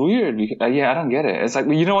it's weird. Because, yeah, I don't get it. It's like,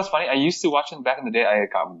 you know what's funny? I used to watch it back in the day. I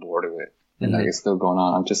got bored of it. And like, Mhm. it's still going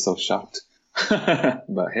on. I'm just so shocked.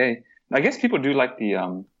 But hey, I guess people do like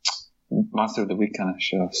the Monster of the Week kind of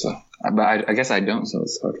show. So, but I guess I don't. So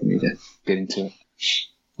it's hard for me to get into it.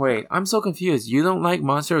 Wait, I'm so confused. You don't like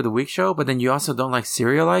Monster of the Week show, but then you also don't like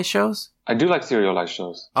serialized shows? I do like serialized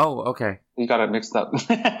shows. Oh, okay. You got it mixed up.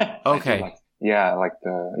 Okay. Yeah, like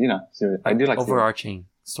the, you know, I do like overarching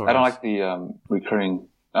stories. I don't like the recurring,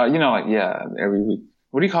 you know, like, yeah, every week.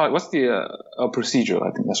 What do you call it? What's the procedural?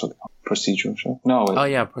 I think that's what they call it. Procedural show. No, wait. Oh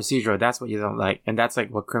yeah, procedural. That's what you don't like, and that's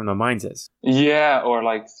like what Criminal Minds is. Yeah, or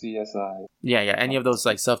like CSI. Yeah. Any of those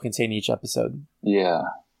like self-contained each episode. Yeah.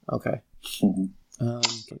 Okay. Mhm.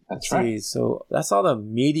 Let's That's see. right. So that's all the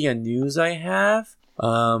media news I have.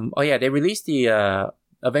 Oh yeah, they released the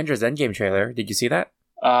Avengers Endgame trailer. Did you see that?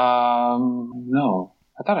 No.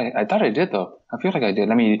 I thought I did though. I feel like I did.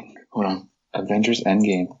 Let me hold on. Avengers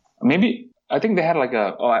Endgame. Maybe I think they had like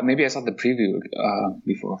maybe I saw the preview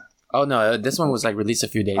before. Oh no, this one was like released a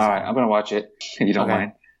few days All ago. right, I'm gonna watch it if you don't Okay.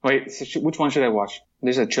 mind. Wait, so which one should I watch?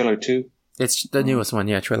 There's a trailer too. It's the newest one,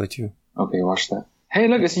 yeah, trailer 2. Okay, watch that. Hey,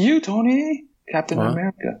 look, it's you, Tony, Captain What?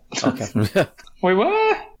 America. Okay. Wait,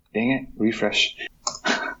 what? Dang it! Refresh.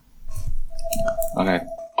 Okay.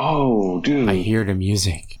 Oh, dude. I hear the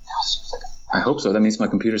music. I hope so. That means my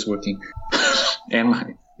computer's working. And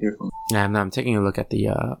my earphone. Yeah, I'm taking a look at the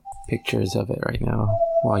pictures of it right now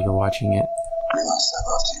while you're watching it. Realize I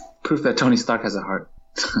loved you. Proof that Tony Stark has a heart.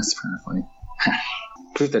 That's kind of funny.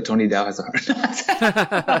 Proof that Tony Dow has a heart.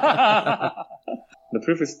 The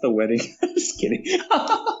proof is the wedding. Just kidding.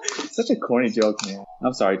 Such a corny joke, man.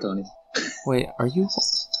 I'm sorry, Tony. Wait, are you?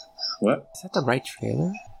 What? Is that the right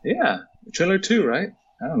trailer? Yeah. Trailer 2, right?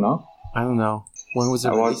 I don't know. I don't know. When was the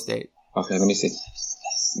I was- release date? Okay, let me see.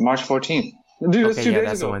 March 14th. Dude, that's Okay, 2 yeah, days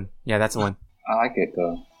that's ago. the one. Yeah, that's the one. I like it,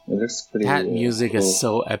 though. It looks pretty That music cool. is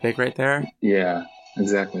so epic right there. Yeah,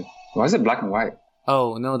 exactly. Why is it black and white?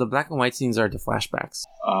 Oh no, the black and white scenes are the flashbacks.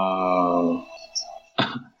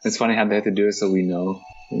 It's funny how they have to do it so we know.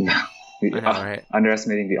 We I know, right?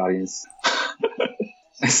 Underestimating the audience.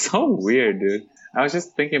 It's so weird, dude. I was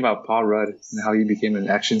just thinking about Paul Rudd and how he became an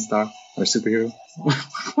action star or superhero.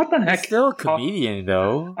 What the heck? He's still a Paul- comedian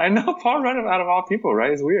though. I know Paul Rudd out of all people,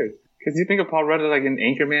 right? It's weird. Because you think of Paul Rudd as like an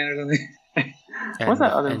Anchorman or something. And, What's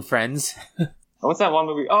that other- And Friends. What's that one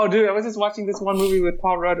movie? Oh, dude, I was just watching this one movie with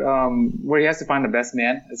Paul Rudd where he has to find the best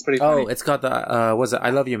man. It's pretty funny. Oh, it's got the was it I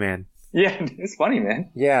Love You Man? Yeah, it's funny, man.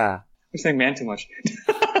 Yeah. You're saying man too much.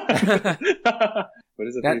 But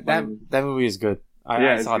it's a pretty funny movie. That movie is good. I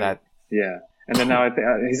Yeah, it's saw good. that. Yeah. And then now I think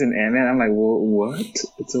he's an Ant-Man. I'm like, well, what?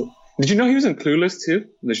 Did you know he was in Clueless too?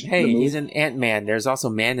 Hey, he's an Ant-Man. There's also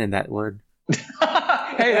man in that word.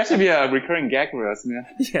 Hey, that should be a recurring gag for us, man.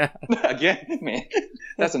 Yeah. Again, man.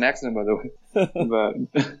 That's an accident, by the way.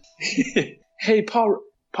 But hey, Paul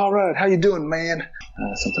Rudd, how you doing, man?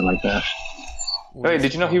 Something like that. Wait,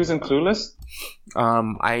 did you know he was in Clueless?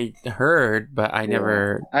 I heard, but I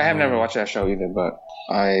never. I have never watched that show either, but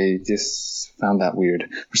I just found that weird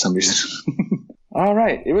for some reason. All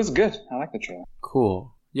right, it was good. I like the trailer.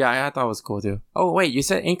 Cool. Yeah, I thought it was cool too. Oh wait, you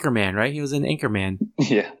said Anchorman, right? He was in Anchorman.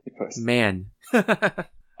 Yeah, of course. Man.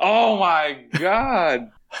 Oh my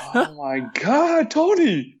god! Oh my god,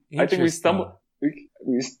 Tony! I think we stumbled.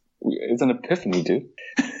 It's an epiphany, dude.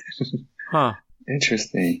 Huh.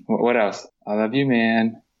 Interesting. What else? I Love You,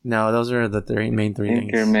 Man. No, those are the main three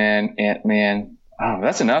things. Anchorman, Ant-Man. Oh,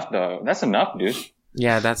 that's enough, though. That's enough, dude.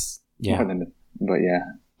 Yeah, that's More than, but yeah.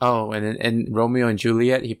 Oh, and in Romeo and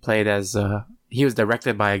Juliet, he played as he was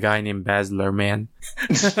directed by a guy named Baz Luhrmann.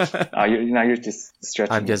 Oh, you're just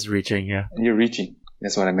stretching. I'm just reaching, yeah. You're reaching.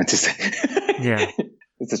 That's what I meant to say. Yeah.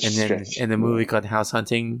 It's a And then stretch. in the movie called House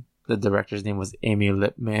Hunting, the director's name was Amy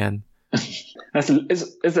Lipman.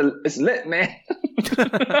 It's lit, man.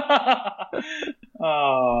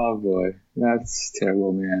 Oh boy, that's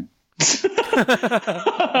terrible, man.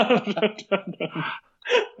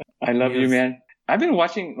 I love you, man. I've been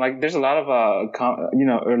watching there's a lot of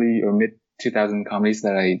early or mid 2000 comedies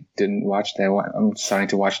that I didn't watch that I'm starting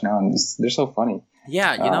to watch now, and they're so funny.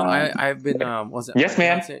 Yeah, I've been was it Yes,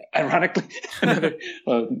 man. Fiance? Ironically,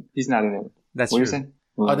 he's not in it. That's What true. you saying?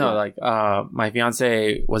 Oh no, my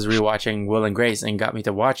fiance was rewatching Will and Grace and got me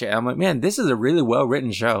to watch it. I'm like, man, this is a really well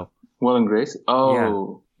written show. Will and Grace.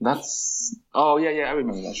 Oh, that's. Oh yeah, I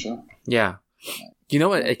remember that show. Yeah. You know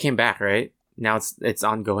what? It came back, right? Now it's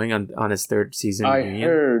ongoing on its third season. I reunion.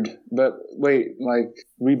 heard, but wait,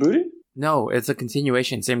 rebooted? No, it's a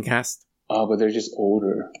continuation, same cast. Oh, but they're just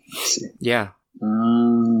older. Let's see. Yeah.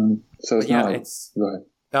 So it's Yeah, not it's. Go ahead.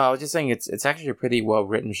 No, I was just saying it's actually a pretty well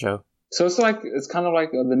written show. So it's kind of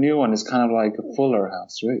like the new one is kind of like a Fuller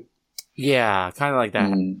House, right? Yeah, kind of like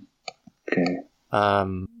that. Okay.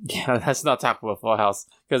 Yeah, let's not talk about Full House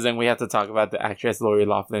because then we have to talk about the actress Lori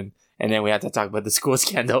Loughlin, and then we have to talk about the school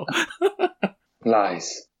scandal.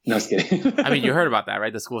 Lies. No, I was kidding. I mean, you heard about that,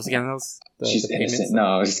 right? The school scandals. She's the payments? innocent. No,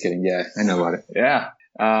 I was just kidding. Yeah, I know about it. Yeah.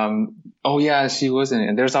 Oh yeah, she was in it.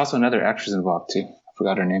 And there's also another actress involved too. I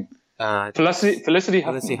forgot her name. Felicity Huffman.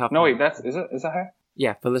 Felicity Huffman. No, wait, is that her?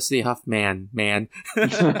 Yeah, Felicity Huffman, man.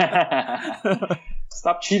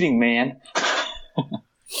 Stop cheating, man.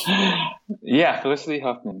 Yeah, Felicity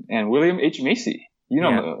Huffman and William H. Macy. You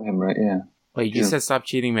know him, right? Yeah. Wait, you said stop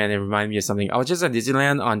cheating, man. It reminded me of something. I was just at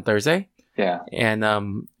Disneyland on Thursday. Yeah. And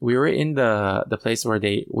we were in the place where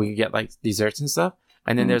we get like desserts and stuff.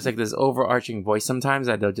 And then there's like this overarching voice sometimes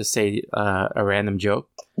that they'll just say a random joke.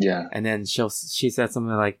 Yeah. And then she said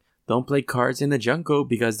something like, "Don't play cards in the jungle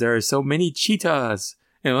because there are so many cheetahs."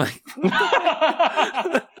 And I'm like,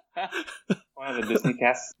 one of the Disney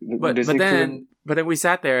casts. but then we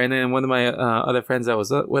sat there, and then one of my other friends that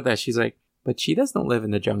was with us, she's like, "But cheetahs don't live in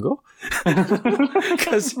the jungle,"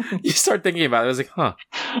 because you start thinking about it. I was like, "Huh,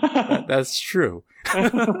 that's true."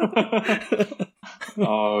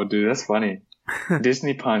 Oh, dude, that's funny.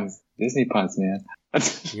 Disney puns, man.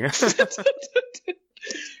 Yeah.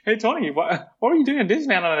 Hey, Tony, what were you doing at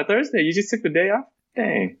Disneyland on a Thursday? You just took the day off?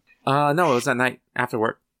 Dang. No, it was at night after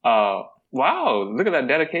work. Wow, look at that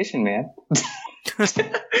dedication, man.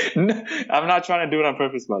 I'm not trying to do it on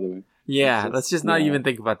purpose, by the way. Yeah, let's just not even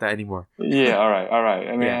think about that anymore. Yeah, all right.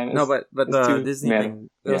 I mean, no, but the Disney thing,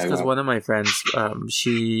 it was because go one of my friends,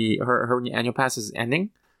 her annual pass is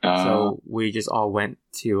ending, so we just all went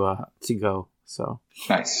to go. So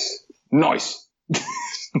nice.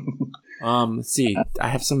 Let's see. I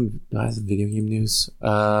have some video game news.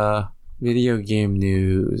 Video game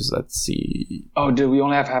news. Let's see. Oh, dude, we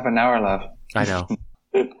only have half an hour left. I know.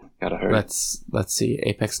 Gotta hurry. Let's see.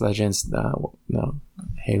 Apex Legends. No.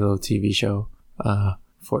 Halo TV show.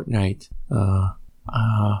 Fortnite. I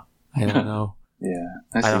don't know. Yeah.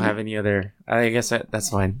 I don't have any other. I guess that's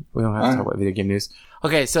fine. We don't have to talk about video game news.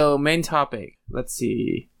 Okay, so main topic. Let's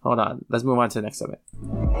see. Hold on. Let's move on to the next segment.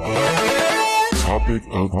 Topic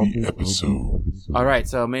of the episode. All right,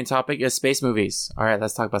 so main topic is space movies. All right,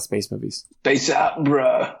 let's talk about space movies. Space out,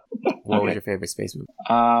 bruh. What was your favorite space movie?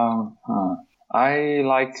 I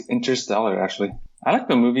liked Interstellar, actually. I like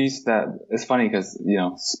the movies that, it's funny because,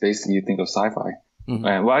 space, you think of sci-fi.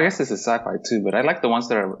 Mm-hmm. Well, I guess this is sci-fi too, but I like the ones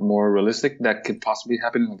that are more realistic that could possibly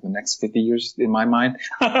happen in like the next 50 years in my mind.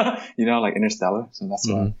 Like Interstellar. So that's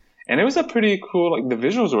why. And it was a pretty cool, like the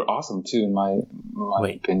visuals were awesome too, in my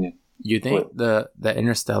opinion. You think the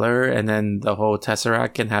Interstellar and then the whole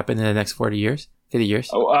Tesseract can happen in the next 40 years? 50 years?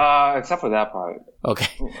 Oh, except for that part. Okay.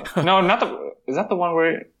 No, not is that the one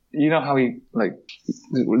where you know how he like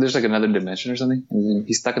there's like another dimension or something, and then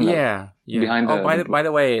he's stuck in that. Yeah. Behind oh, the- by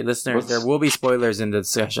the way, listeners, What's- there will be spoilers in the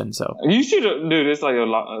discussion. So You should, dude. It's like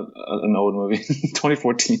an old movie,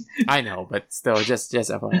 2014. I know, but still, just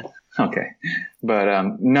FYI. Okay, but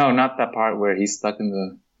no, not that part where he's stuck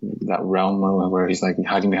in that realm where he's like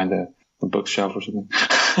hiding behind the bookshelf or something.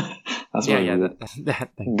 That's what I Yeah, meant.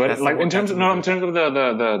 that thing. But That's like the in terms of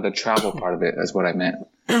the travel part of it, that's what I meant.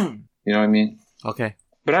 You know what I mean? Okay.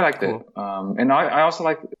 But I liked Cool. it. And I also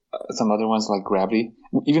liked some other ones like Gravity.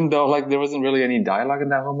 Even though like there wasn't really any dialogue in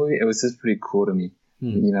that whole movie, it was just pretty cool to me.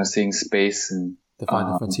 You know, seeing space and The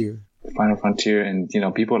Final Frontier. Final Frontier, and you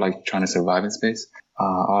know, people like trying to survive in space.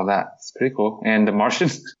 All that. It's pretty cool. And The Martian.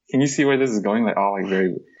 Can you see where this is going? Like all like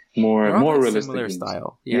very more They're all, like, realistic. similar themes.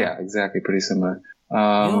 style. Yeah, exactly. Pretty similar.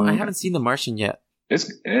 I haven't seen The Martian yet.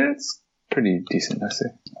 It's pretty decent, I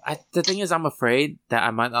say. The thing is, I'm afraid that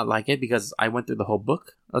I might not like it because I went through the whole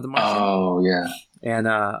book of The Martian, Oh yeah. and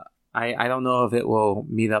I don't know if it will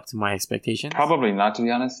meet up to my expectations. Probably not, to be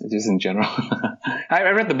honest. Just in general. I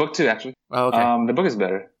read the book too, actually. Oh, okay. The book is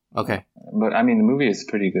better, Okay. but I mean, the movie is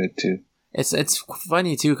pretty good too. It's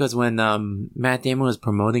funny too because when Matt Damon was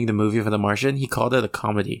promoting the movie for The Martian, he called it a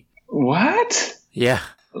comedy. What? Yeah.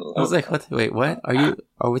 I was like, what? Wait, what? Are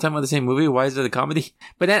we talking about the same movie? Why is it a comedy?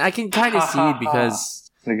 But then I can kind of see it because,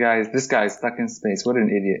 This guy is stuck in space. What an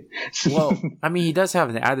idiot. well, I mean, he does have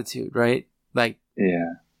an attitude, right? Like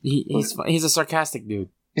Yeah. he's a sarcastic dude.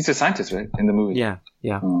 He's a scientist, right? In the movie. Yeah,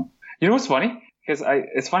 yeah. Oh. You know what's funny? Because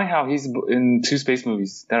it's funny how he's in two space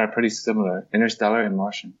movies that are pretty similar: Interstellar and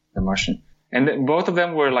The Martian. And both of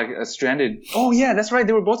them were like a stranded. Oh yeah, that's right.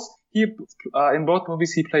 They were both. In both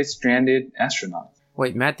movies he played stranded astronaut.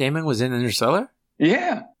 Wait, Matt Damon was in Interstellar?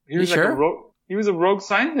 Yeah, he was You like sure? he was a rogue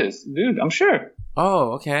scientist, dude. I'm sure.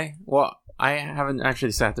 Oh, okay. Well, I haven't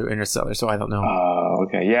actually sat through Interstellar, so I don't know.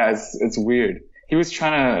 Okay. Yeah, it's weird. He was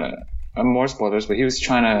trying to. More spoilers, but he was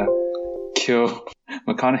trying to kill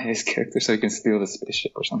McConaughey's character so he can steal the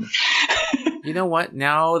spaceship or something. You know what?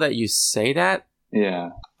 Now that you say that, Yeah.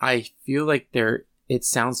 I feel like it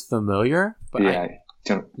sounds familiar, but Yeah.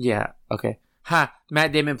 yeah, okay. Ha!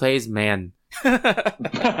 Matt Damon plays man.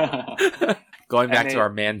 Going back to our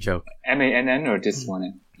man joke. MANN or just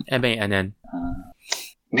one N? MANN.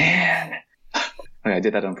 Man. Okay, I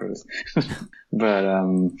did that on purpose. But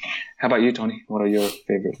how about you, Tony? What are your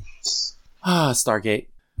favorites? Stargate.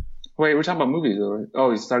 Wait, we're talking about movies, though, right?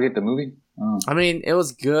 Oh, is Stargate the movie? Oh, I mean, it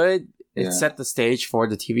was good. It Yeah. set the stage for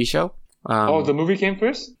the TV show. the movie came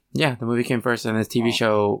first? Yeah, the movie came first, and the TV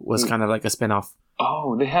show was kind of like a spin-off.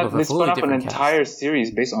 Oh, With a they fully spun up an different cast. entire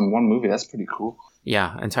series based on one movie. That's pretty cool.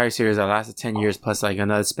 Yeah, entire series that lasted 10 years, plus like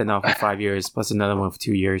another spin-off for 5 years, plus another one for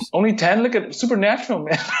 2 years. Only 10? Look at Supernatural,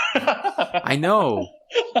 man. I know.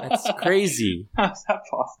 That's crazy. How's that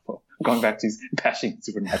possible? Going back to bashing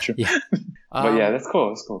Supernatural. Yeah. But yeah, that's cool.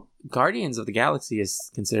 That's cool. Guardians of the Galaxy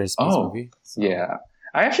is considered a space Oh, movie. So. Yeah.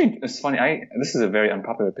 It's funny. This is a very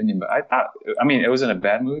unpopular opinion, but it wasn't a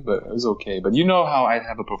bad movie, but it was okay. But you know how I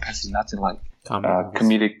have a propensity not to like Comedy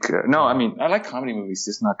movies. comedic. No, I mean, I like comedy movies,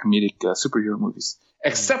 just not comedic superhero movies.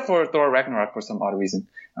 Except for Thor Ragnarok for some odd reason.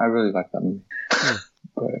 I really like that movie.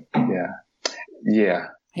 But yeah.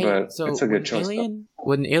 Hey, but so it's a good choice.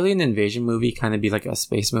 would an alien invasion movie kind of be like a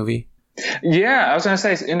space movie? Yeah, I was gonna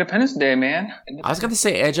say it's Independence Day, man. I was gonna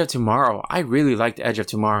say Edge of Tomorrow. I really liked Edge of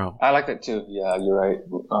Tomorrow. I like that too. Yeah, you're right.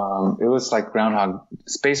 It was like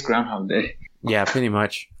Space Groundhog Day. Yeah, pretty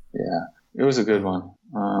much. Yeah, it was a good one.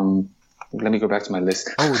 Let me go back to my list.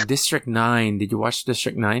 Oh, District 9. Did you watch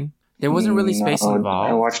District 9? There wasn't really space No, I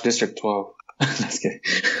involved. watched District 12. Just kidding.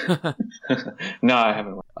 No, I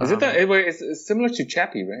haven't. Is it's similar to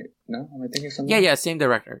Chappie, right? No, am I thinking of something? Yeah, same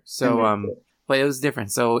director. So, but it was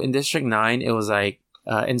different. So in District 9, it was like,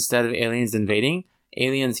 instead of aliens invading,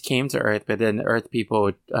 aliens came to Earth, but then Earth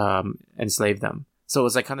people enslaved them. So it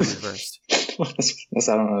was like kind of reversed. That's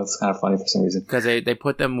I don't know. It's kind of funny for some reason. Because they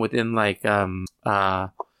put them within like,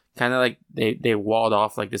 kind of like they walled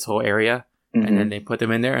off like this whole area. Mm-hmm. And then they put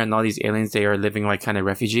them in there, and all these aliens, they are living like kind of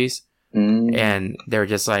refugees. Mm-hmm. And they're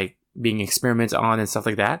just like being experimented on and stuff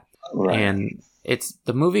like that. Right. And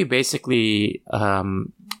the movie basically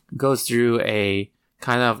goes through a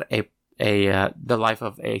kind of the life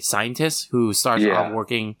of a scientist who starts off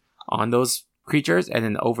working on those creatures, and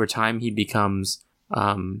then over time he becomes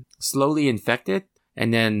slowly infected,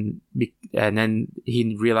 and then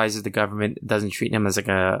he realizes the government doesn't treat him as like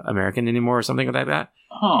a American anymore or something like that.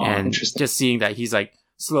 Oh, And interesting. just seeing that he's like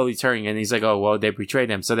slowly turning, and he's like, oh well, they betrayed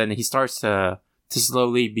him. So then he starts to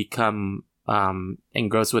slowly become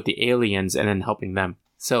engrossed with the aliens and then helping them.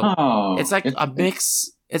 So Oh, it's like a interesting.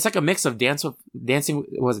 mix. it's like a mix of Dances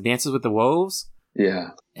with the Wolves,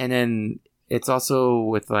 Yeah. and then it's also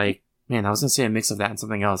with like, man, I was gonna say a mix of that and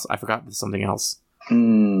something else. I forgot something else.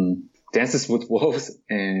 Dances with Wolves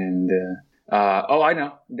and I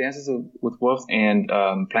know. Dances with Wolves and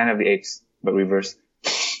Planet of the Apes, but reverse.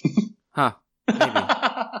 Huh? Maybe.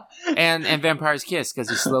 and Vampire's Kiss because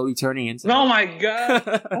he's slowly turning into. Oh my god!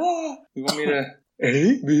 You want me to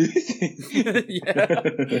A B C?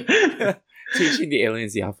 Yeah. Teaching the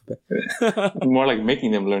aliens the alphabet. More like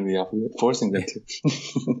making them learn the alphabet, forcing them to.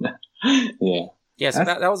 Yeah. Yeah, so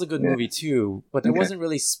that was a good movie too, but there wasn't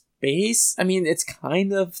really space. I mean, it's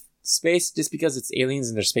kind of space just because it's aliens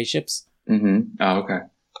and their spaceships. Mm-hmm. Oh, okay.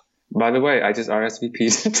 By the way, I just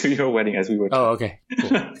RSVP'd to your wedding as we were talking. Oh, okay.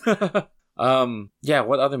 Cool. Yeah,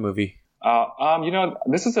 what other movie?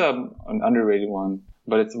 This is an underrated one,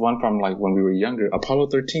 but it's one from like when we were younger. Apollo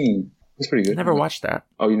 13. It's pretty good. I never watched that.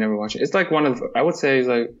 Oh, you never watched it? It's like one of, I would say it's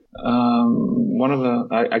like, one of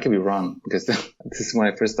the, I could be wrong because this is when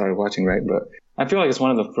I first started watching, right? But I feel like it's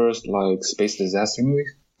one of the first like space disaster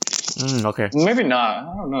movies. Okay. Maybe not.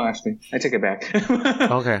 I don't know, actually. I take it back.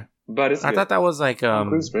 Okay. But it's I good. thought that was like, Tom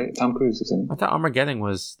Cruise, right? Tom Cruise is in it. I thought Armageddon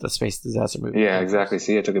was the space disaster movie. Yeah, exactly.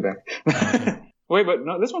 See, I took it back. Wait, but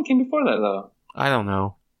no, this one came before that though. I don't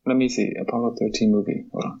know. Let me see. Apollo 13 movie.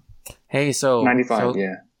 Hold on. Hey, so 95,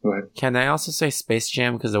 yeah. Go ahead. Can I also say Space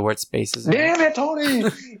Jam because the word space is in it? Damn it, Tony!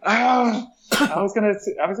 I was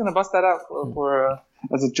gonna bust that out for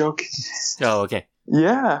as a joke. Oh, okay.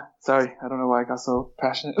 Yeah. Sorry, I don't know why I got so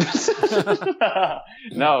passionate.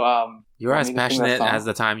 No, You were want as me to sing that passionate song? as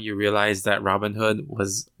the time you realized that Robin Hood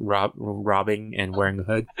was robbing and wearing a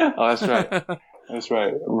hood. Oh, that's right. That's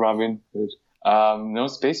right. Robin Hood. No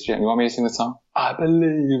Space Jam. You want me to sing the song? I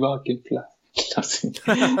believe I can fly.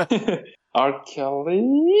 R.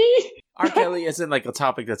 Kelly. R. Kelly isn't like a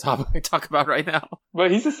topic I talk about right now. But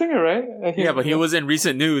he's a singer, right? Yeah, but he was in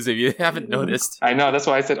recent news if you haven't noticed. I know, that's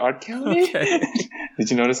why I said R. Kelly. Okay. Did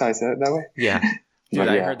you notice how I said it that way? Yeah. Dude, But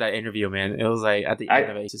I yeah. heard that interview, man. It was like at the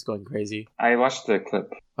end of it, he's just going crazy. I watched the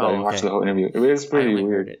clip. Oh, I didn't watch okay. the whole interview. It was I pretty only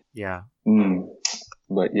weird. heard it. Yeah.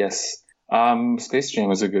 But yes. Space Jam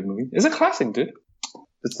was a good movie. It's a classic, dude.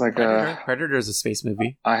 It's like Predator is a space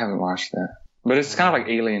movie. I haven't watched that. But it's kind of like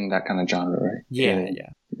Alien, that kind of genre, right? Yeah.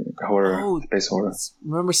 Horror, Oh, space horror.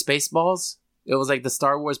 Remember Spaceballs? It was like the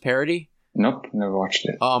Star Wars parody. Nope, never watched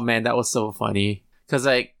it. Oh man, that was so funny. Cause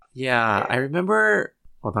like, yeah, I remember.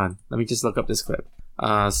 Hold on, let me just look up this clip.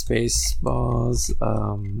 Spaceballs.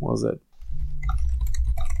 What was it?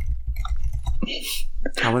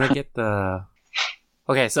 I want to get the.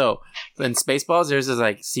 Okay, so in Spaceballs, there's this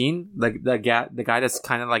like scene, like the guy that's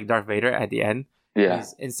kind of like Darth Vader at the end. Yeah.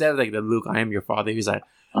 Instead of like the Luke, I am your father. He's like,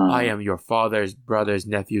 I am your father's brother's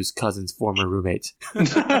nephew's cousin's former roommate.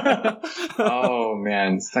 Oh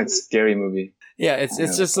man, it's like a scary movie. Yeah, it's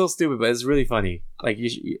just so stupid, but it's really funny. Like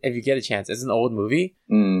if you get a chance, it's an old movie,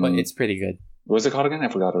 but it's pretty good. What was it called again? I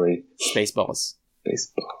forgot already. Spaceballs.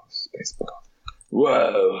 Spaceballs.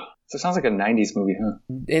 Whoa. So it sounds like a 90s movie, huh?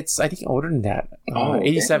 It's I think older than that. Oh,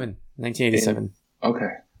 87, 1987.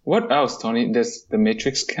 Okay. What else, Tony? Does The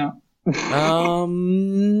Matrix count? I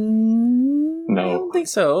don't think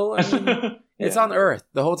so. I mean, it's on Earth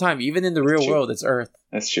the whole time. Even in the real world, it's Earth.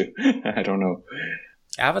 That's true. I don't know.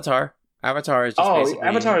 Avatar is just basically...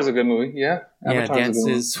 Avatar is a good movie. Yeah. Avatar is a good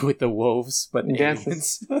Dances with the Wolves, but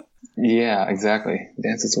Dances. aliens. Yeah, exactly.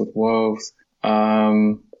 Dances with Wolves.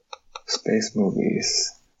 Space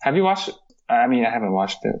movies. Have you watched? I mean, I haven't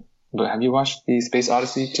watched it, but have you watched the Space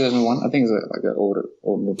Odyssey 2001? I think it's like an old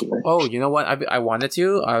movie, right? Oh, you know what? I wanted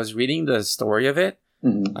to. I was reading the story of it,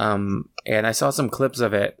 and I saw some clips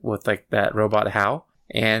of it with like that robot HAL,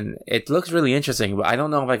 and it looks really interesting. But I don't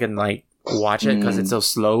know if I can like watch it because it's so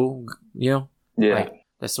slow. You know, Yeah. like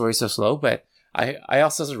the story's so slow. But I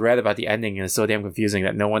also read about the ending, and it's so damn confusing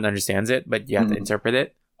that no one understands it, but you have to interpret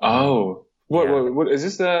it. Oh. What, Yeah. what is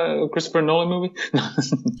this the Christopher Nolan movie?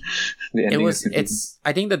 The ending is confusing. It's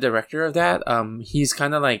I think the director of that he's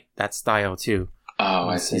kind of like that style too. Oh,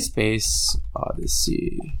 I see. Space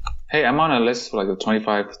Odyssey. Hey, I'm on a list for like the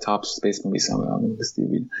 25 top space movies somewhere on this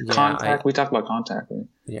TV. Yeah, Contact. We talked about Contact, right?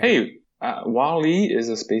 Yeah. Hey, WALL-E is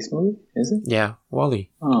a space movie, is it? Yeah, Wall-E.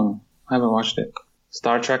 Oh, I haven't watched it.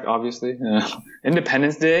 Star Trek, obviously.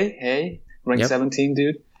 Independence Day. Hey, rank 17,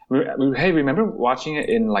 dude. Hey, remember watching it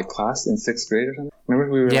in like class in 6th grade or something?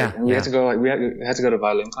 Remember we were had to go we had to go to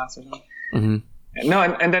violin class or something. Mm-hmm. No,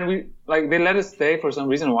 and then we like they let us stay for some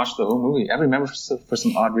reason and watch the whole movie. I remember for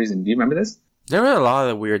some odd reason. Do you remember this? There were a lot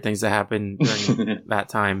of weird things that happened during that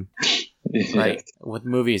time. like with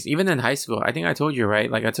movies. Even in high school, I think I told you, right?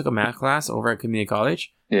 Like I took a math class over at community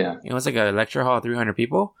college. Yeah. It was like a lecture hall, 300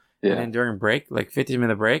 people. And Yeah. then during break, like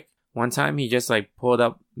 15-minute break, one time he just like pulled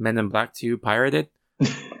up Men in Black 2 pirated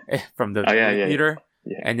from the Oh, yeah, movie yeah, theater,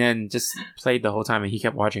 yeah. and then just played the whole time, and he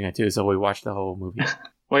kept watching it too. So we watched the whole movie.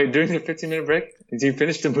 Wait, during the 15-minute break, did you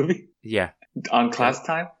finish the movie Yeah, on class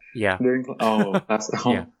time? yeah. During class. Oh,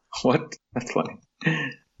 Yeah. What? That's funny.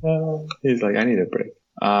 He's like, I need a break.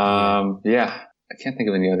 Yeah. I can't think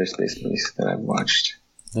of any other space movies that I've watched.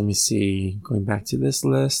 Let me see. Going back to this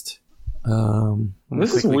list. I'm gonna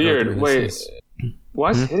This is quickly go through weird. this Wait, list.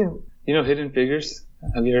 why is Hidden Figures?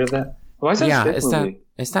 Have you heard of that? Why is that Yeah, a space movie?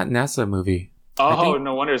 it's that NASA movie. Oh, think-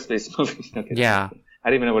 no wonder it's a space movie. Okay. Yeah, I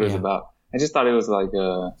didn't even know what it was Yeah. about. I just thought it was like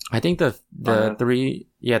I think the Uh-huh. three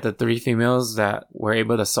females that were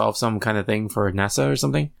able to solve some kind of thing for NASA or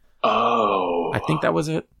something. oh, I think that was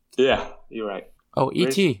it. yeah, you're right. Oh,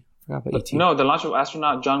 E.T. Forgot about E.T. No, the launch of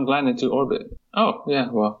astronaut John Glenn into orbit. Oh, yeah,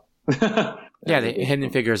 well. Yeah, the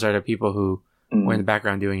Hidden Figures are the people who were in the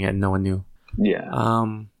background doing it and no one knew. Yeah.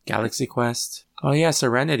 Galaxy Quest. Oh yeah,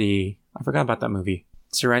 Serenity. I forgot about that movie.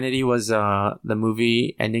 Serenity was the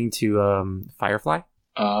movie ending to Firefly.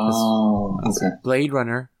 Oh, okay. Blade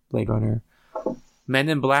Runner. Men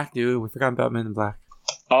in Black, dude. We forgot about Men in Black.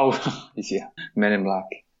 Oh, yeah. Men in Black.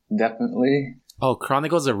 Definitely. Oh,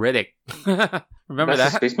 Chronicles of Riddick. Remember That's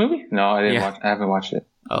a that? space movie? No, I didn't Yeah. watch. I haven't watched it.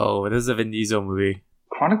 Oh, this is a Vin Diesel movie.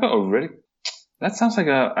 Chronicle of Riddick. That sounds like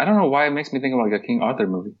I don't know why it makes me think of like a King Arthur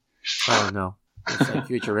movie. I don't know. It's like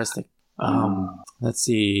futuristic. Let's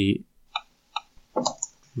see.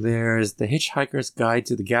 There's The Hitchhiker's Guide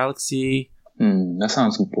to the Galaxy. That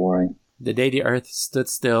sounds boring. The Day the Earth Stood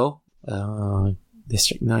Still.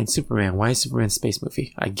 District 9. Superman. Why is Superman a space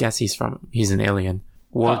movie? I guess he's an alien.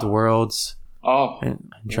 War of the Worlds. Oh,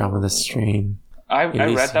 And Drama the Strain. I read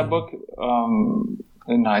Elysium. that book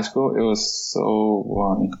in high school. It was so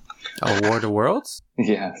boring. Oh, War of the Worlds?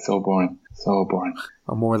 Yeah, so boring. So boring.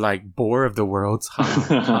 Or more like Bore of the Worlds. Oh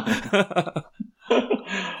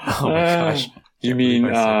my gosh. You mean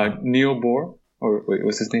believe I said that. Neil Bohr? Or wait,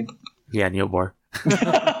 what's his name? Yeah, Neil Bohr.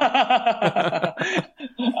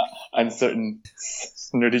 Uncertain.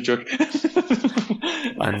 Nerdy joke.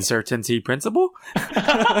 Uncertainty Principle?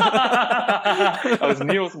 That was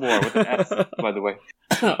Niels Bohr with an S, by the way.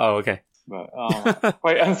 Oh, okay. But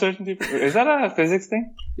wait, uncertainty. Is that a physics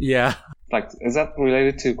thing? Yeah. Like, is that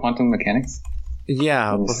related to quantum mechanics?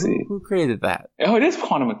 Yeah, Let me but see. who created that? Oh, it is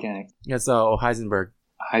quantum mechanics. It's Heisenberg.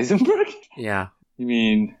 Heisenberg? Yeah. You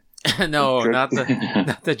mean No, Drug-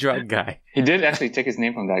 not the drug guy. he did actually take his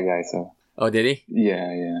name from that guy? So Oh, did he?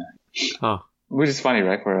 yeah. Huh. Which is funny,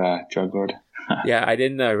 right, for a drug lord? Yeah, I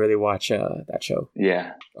didn't really watch that show.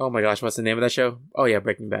 Yeah. Oh my gosh, what's the name of that show? Oh yeah,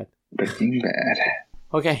 Breaking Bad. Breaking Bad.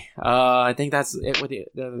 Okay, I think that's it with the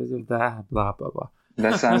blah blah blah.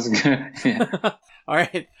 That sounds good. Yeah. All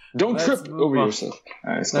right, Don't Let's trip move over on. yourself.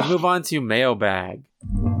 All right, let's let's go. move on to mailbag.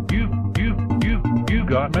 You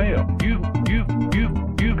got mail. You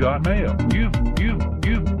got mail.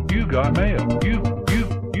 You got mail.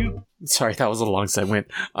 You. Sorry, that was a long segment.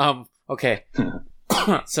 Okay.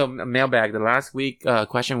 So mailbag. The last week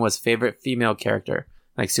question was favorite female character,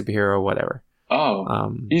 like superhero or whatever.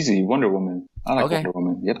 Oh, easy. Wonder Woman. I like Okay. Wonder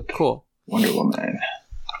Woman. Yep. Cool. Wonder Woman.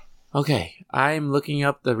 Okay, I'm looking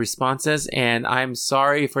up the responses, and I'm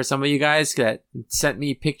sorry for some of you guys that sent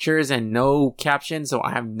me pictures and no caption, so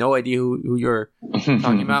I have no idea who you're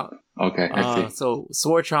talking about. Okay, I see. So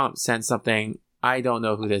Sword Trump sent something. I don't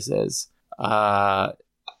know who this is. Yeah,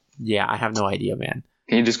 I have no idea, man.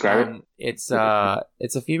 Can you describe it? It's a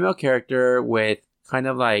female character with kind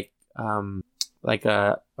of like around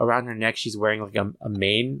her neck she's wearing like a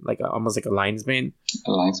mane, like almost like a lion's mane,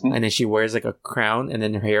 Alliance Man? and then she wears like a crown, and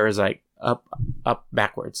then her hair is like up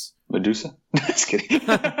backwards. Medusa? Just kidding.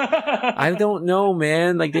 I don't know,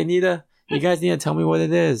 man. Like you guys need to tell me what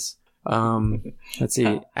it is. Let's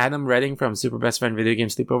see. Adam Redding from Super Best Friend Video Game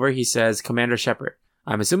Sleepover. He says Commander Shepard.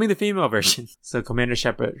 I'm assuming the female version. So Commander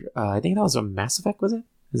Shepard. I think that was a Mass Effect. Was it?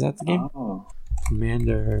 Is that the game? Oh.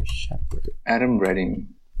 Commander Shepard. Adam Redding.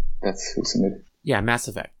 That's who submitted. Yeah, Mass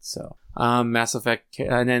Effect. So Mass Effect.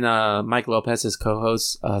 And then Mike Lopez, his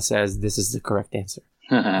co-host, says this is the correct answer.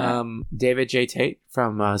 David J. Tate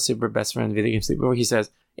from Super Best Friend Video Game Sleepover. He says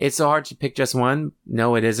it's so hard to pick just one.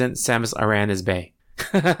 No, it isn't. Samus Aran is Bay.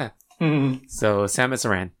 So Samus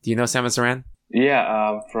Aran. Do you know Samus Aran?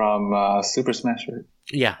 Yeah, from Super Smash Bros.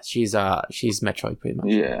 Yeah, she's Metroid pretty much.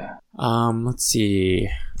 Yeah. Let's see.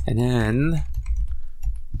 And then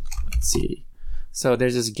let's see. So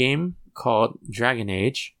there's this game called Dragon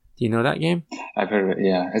Age. Do you know that game? I've heard of it.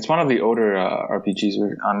 Yeah, it's one of the older RPGs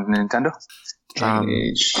on Nintendo. Dragon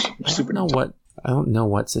Age. I don't know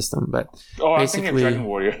what system, but Oh, I was thinking of basically- Dragon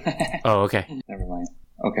Warrior. oh, okay. Never mind.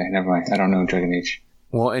 Okay, never mind. I don't know Dragon Age.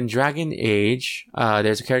 Well, in Dragon Age,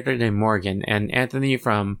 there's a character named Morgan, and Anthony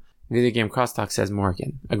from Video Game Crosstalk says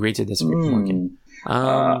Morgan. Agree to disagree, Morgan.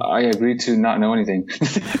 I agree to not know anything.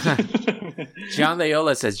 John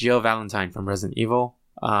Layola says Jill Valentine from Resident Evil.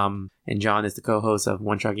 And John is the co-host of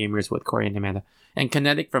One Shot Gamers with Corey and Amanda. And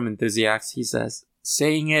Kinetic from Enthusiasts, he says,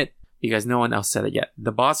 saying it because no one else said it yet.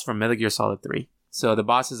 The boss from Metal Gear Solid 3. So the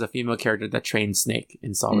boss is a female character that trains Snake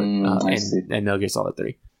in Solid I see. in Metal Gear Solid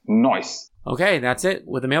 3. Nice. Okay, that's it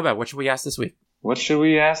with the mailbag. What should we ask this week? What should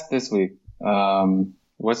we ask this week?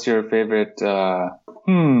 What's your favorite?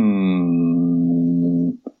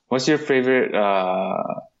 What's your favorite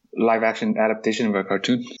live action adaptation of a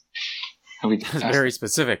cartoon? That's very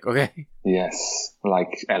specific. Okay. Yes,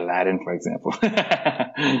 like Aladdin, for example. You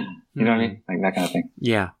know what I mean? Like that kind of thing.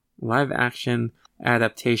 Yeah, live action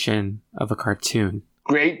adaptation of a cartoon.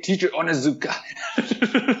 Great Teacher Onizuka.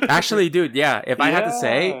 Actually, dude, yeah. If I had to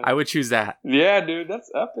say, Yeah. I would choose that. Yeah, dude,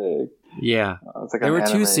 that's epic. Yeah. It's like There an were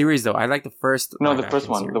two anime. series though. I like the first. No, live the first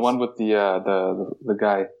action one, series. the one with the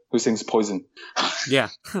guy who sings Poison. Yeah.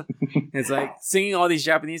 It's like singing all these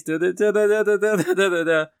Japanese. Poison.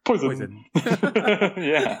 Poison.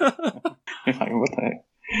 Yeah. Like, what the heck?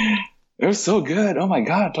 It was so good. Oh my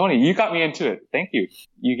god, Tony, you got me into it. Thank you.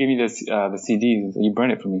 You gave me the CD. You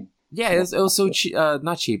burned it for me. Yeah, it was so cheap.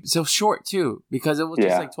 Not cheap. So short too, because it was just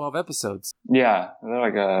Yeah. like 12 episodes. Yeah, they're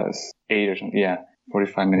like 8 or something. Yeah,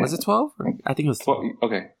 45 minutes. Was it 12? I think it was 12. Well,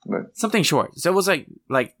 okay, but Something short. So it was like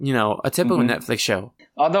a typical Mhm. Netflix show.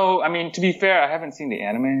 although I mean, to be fair, I haven't seen the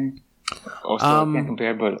anime, so I can't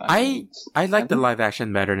compare. But I like the live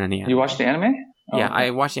action better than the anime. You watched the anime? Oh, Yeah, okay. I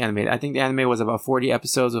watched the anime. I think the anime was about 40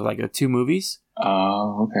 episodes of like 2 movies.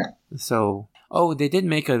 Oh, okay. So, they did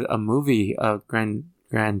make a movie of Great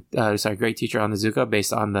Teacher Onizuka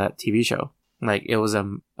based on the TV show. Like it was a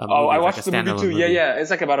movie, Oh, I like watched a the movie standalone too. movie. Yeah.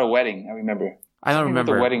 It's like about a wedding. I remember. I don't Something with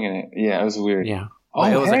remember. the wedding in it. Yeah, it was weird. Yeah. Oh,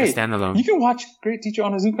 But it was hey, like a standalone. You can watch Great Teacher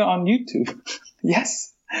Onizuka on YouTube.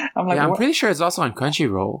 Yes. I'm like, Yeah, I'm what? pretty sure it's also on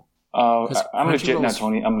Crunchyroll. 'Cause I'm legit now, Crunchyroll's-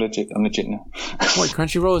 Tony. I'm legit now. Wait,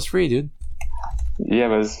 Crunchyroll is free, dude. Yeah,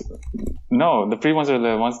 but no, the free ones are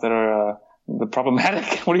the ones that are the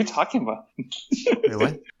problematic. What are you talking about? Wait,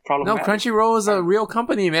 what? No, Problematic. Crunchyroll is a real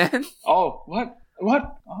company, man. Oh, what?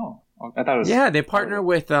 Oh, I thought it was. Yeah, they partner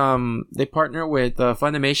with Funimation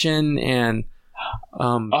and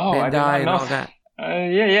Oh, I did not Bandai and know. all that.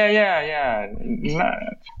 Yeah. Nah,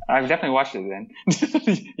 I've definitely watched it then.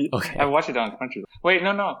 Okay. I watched it on Crunchyroll. Wait,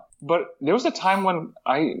 no. But there was a time when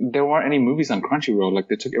there weren't any movies on Crunchyroll. Like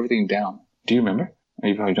they took everything down. Do you remember? Or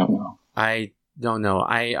you probably don't know. I don't know.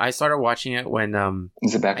 I started watching it when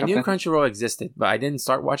Is it back I up knew then? Crunchyroll existed, but I didn't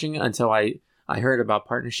start watching it until I heard about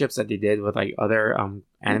partnerships that they did with like other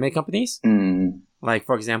anime companies. Mm. Like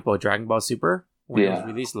for example, Dragon Ball Super. When it Yeah. was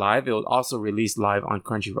released live, it was also released live on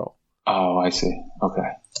Crunchyroll. Oh, I see. Okay.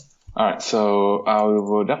 All right. So I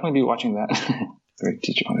will definitely be watching that. Great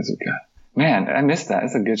Teacher Onizuka. Man, I missed that.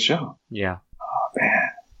 It's a good show. Yeah. Oh man,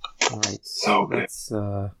 All right. so good.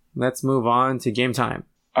 Let's move on to game time.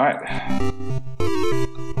 All right.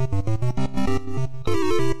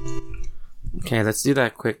 Okay, let's do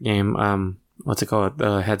that quick game. What's it called?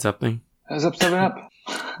 The heads up thing. Heads up, 7 Up.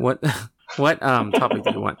 What topic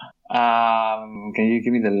do you want? Can you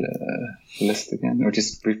give me the list again, or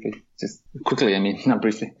just briefly? Just quickly. I mean, not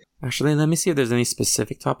briefly. Actually, let me see if there's any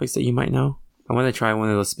specific topics that you might know. I want to try one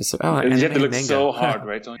of those specific. Oh, You have anime to look manga. so hard,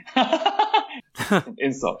 right, Tony?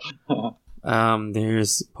 Insult.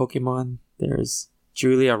 There's Pokemon. There's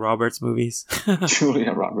Julia Roberts movies.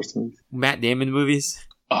 Julia Roberts movies. Matt Damon movies.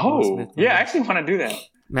 Oh, Smith yeah. I movies. actually want to do that.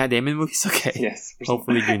 Matt Damon movies. Okay. Yes. for some-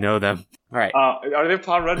 Hopefully you know them. All right. Are there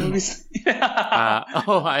Paul Rudd movies?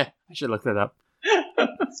 I should look that up.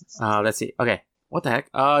 Let's see. Okay. What the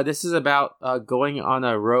heck? This is about going on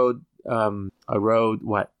a road.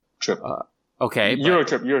 What? Trip. Okay. but- Euro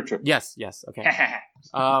trip. Yes. Okay.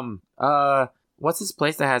 What's this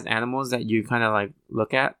place that has animals that you kind of like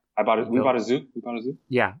look at? We bought a zoo.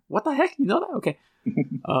 Yeah. What the heck? You know that? Okay.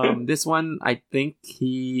 This one, I think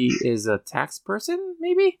he is a tax person,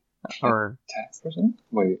 maybe? Or Tax person?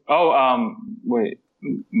 Wait. Oh, wait.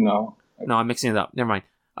 No. no, I'm mixing it up. Never mind.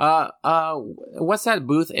 What's that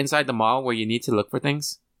booth inside the mall where you need to look for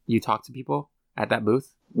things? You talk to people at that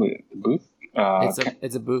booth. Wait. The booth?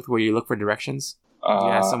 It's a booth where you look for directions. You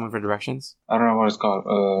ask someone for directions. I don't know what it's called.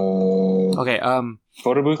 Okay.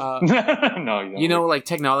 Photo booth? Uh, no. You know, like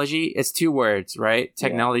technology. It's 2 words, right?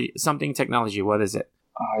 Technology. Something technology. What is it?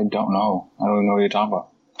 I don't know. I don't know what you're talking about.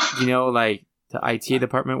 You know, like the IT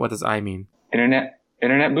department. What does I mean?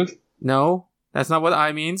 Internet booth? No, that's not what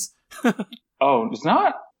I means. Oh, it's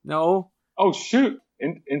not? No. Oh, shoot.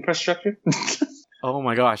 Infrastructure? Oh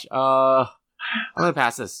my gosh. I'm gonna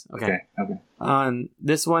pass this. Okay. Okay.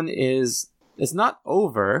 This one is. It's not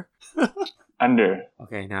over. Under.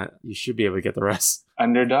 Okay, now you should be able to get the rest.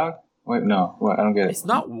 Underdog? Wait, no. What? I don't get it. It's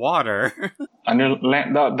not water. Under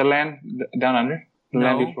land, the land down under? The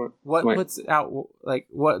land No. before? What Wait. puts out? Like,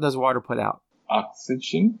 what does water put out?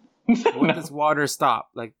 Oxygen? What No. does water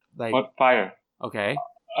stop? Like. What? Fire. Okay,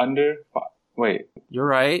 Wait. you're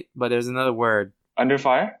right, but there's another word. Under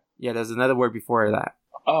fire? Yeah, there's another word before that.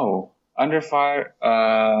 Oh. Under fire,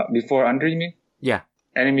 before under, you mean? Yeah.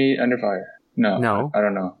 Enemy under fire. No. No. I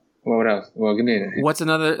don't know. What else? Well, give me a hint. What's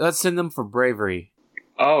another? Let's send them for bravery.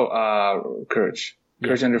 Oh, courage.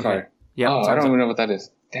 Courage under okay. fire. Yeah. Oh, I don't even know what that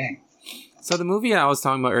is. Dang. So the movie I was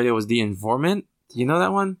talking about earlier was The Informant. Do you know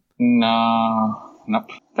that one? No.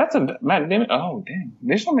 Nope. That's a Matt Damon. Oh, dang.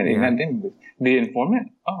 There's so many Yeah. Matt Damon movies. The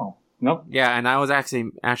Informant? Oh, nope. Yeah, and I was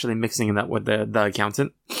actually mixing that with the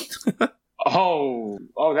accountant. Oh,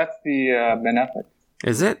 that's the Ben Affleck.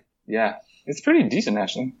 Is it? Yeah. It's pretty decent,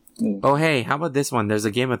 actually. Mm. Oh, hey, how about this one? There's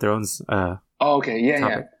a Game of Thrones. Oh, okay. Yeah,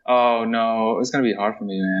 Topic. yeah. Oh, no. It's going to be hard for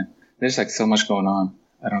me, man. There's like so much going on.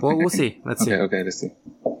 I don't Well, think I we'll can- see. Let's see. Okay, let's see.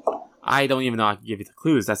 I don't even know I can give you the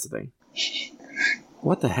clues. That's the thing.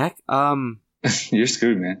 What the heck? You're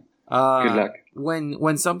screwed, man. Good luck.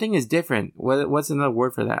 When something is different, what's another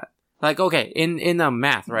word for that? Like, okay, in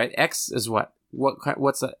math, right? X is what?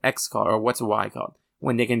 What's a X called, or what's a Y called?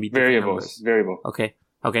 When they can be different Variables. numbers. Variable. Okay.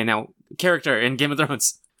 Now, character in Game of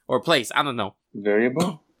Thrones or place. I don't know.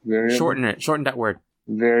 Variable? Variable? Shorten it. Shorten that word.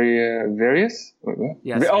 Various? Wait, what?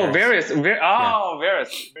 Yes, Various. Yeah.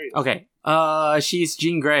 Various. Okay. She's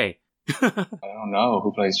Jean Grey. I don't know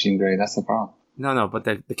who plays Jean Grey. That's the problem. No, but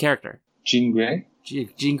the character. Jean Grey?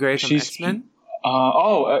 Jean Grey from She's- X-Men?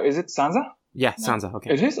 Is it Sansa? Yeah, Sansa.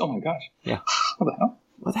 Okay. It is? Oh my gosh. Yeah. What the hell?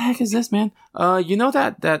 What the heck is this, man? You know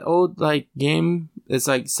that old like game? It's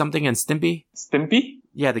like Something and Stimpy. Stimpy?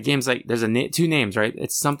 Yeah, the game's like there's two names, right?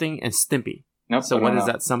 It's Something and Stimpy. Nope. So I what don't is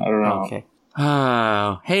know. that? Some I don't know. okay.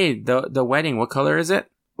 Hey, the wedding. What color is it?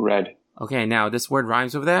 Red. Okay, now this word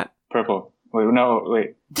rhymes with that. Purple.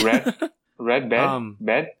 Wait. Red? Red bed?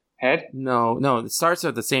 Bed? Head? No, it starts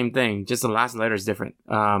with the same thing. Just the last letter is different.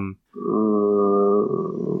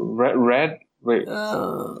 Red? Wait.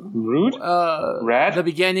 Rude? Red? The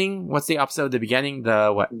beginning. What's the opposite of the beginning?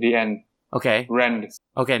 The what? The end. Okay. Rend.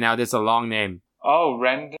 Okay, now there's a long name. Oh,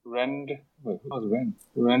 Rend. Wait, who was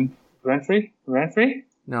Rend? Renfrey?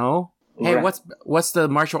 No. Hey, Ren- what's the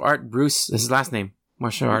martial art Bruce? His last name.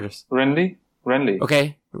 Martial artist. Renly?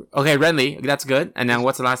 Okay, Renly. That's good. And then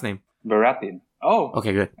what's the last name? Baratheon. Oh.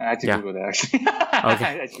 Okay, good. I had to Yeah. Google that, actually.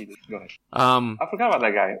 Okay. I cheated. Go ahead. I I forgot about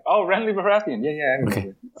that guy. Oh, Renly Baratheon. Yeah, I remember. Okay.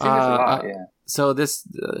 See, there's a lot, yeah. So this,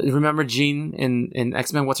 remember Jean in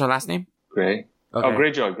X-Men? What's her last name? Grey. Okay. Oh,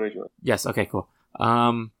 Greyjoy. Yes. Okay. Cool.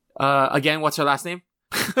 Again, what's her last name?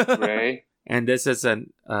 Grey. And this is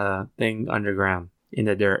a thing underground in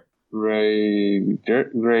the dirt. Grey.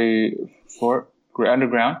 Dirt. Grey. Fort. Grey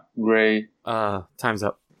Underground. Grey. Time's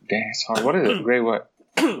up. Dang, it's hard. What is it? Grey what?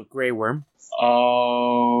 Grey worm.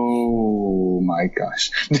 Oh my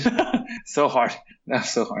gosh. So hard.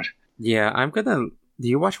 That's so hard. Yeah, I'm gonna. Do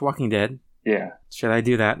you watch Walking Dead? Yeah. Should I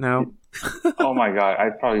do that now? Oh my god. I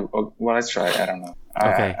probably. Well, let's try. I don't know.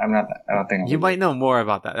 Okay. I'm not. I don't think. You might know more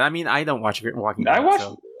about that. I mean, I don't watch Walking Dead. I watched.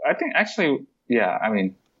 so- I think actually. Yeah. I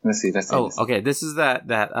mean, let's see. Oh, okay. This is that.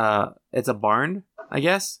 It's a barn, I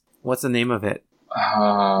guess. What's the name of it?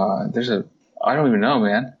 There's a. I don't even know,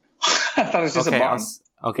 man. I thought it was just Okay, a barn.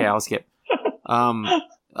 I'll skip.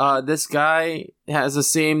 This guy has the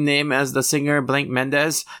same name as the singer Blank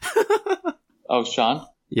Mendez. Oh, Sean.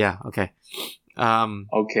 Yeah. Okay.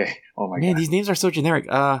 Okay. Oh my Man, god. these names are so generic.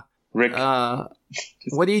 Rick.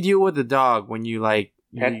 What do you do with the dog when you like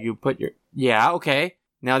Pet? you put your? Yeah. Okay.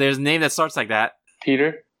 Now there's a name that starts like that.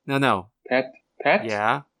 Peter. No. Pet.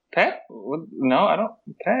 Yeah. Pet. What? No, I don't.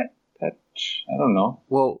 Pet. I don't know.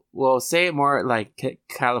 Well, say it more like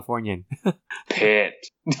Californian. Pet.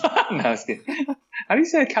 No, I was kidding. How do you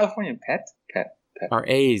say a Californian pet? Pet. Our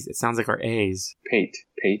A's. It sounds like our A's. Pate.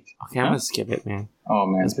 Okay, I'm Huh? gonna skip it, man. Oh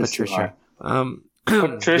man, It's this is too Patricia. hard.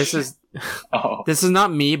 Patricia. This is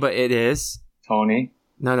not me, but it is. Tony.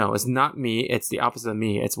 No, it's not me. It's the opposite of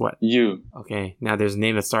me. It's what? You. Okay, now there's a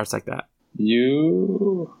name that starts like that.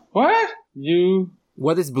 You. What? You.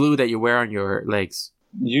 What is blue that you wear on your legs?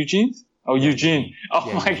 Eugene's? Oh, Eugene. Oh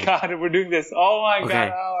Yeah, my Eugene. God, we're doing this. Oh my Okay.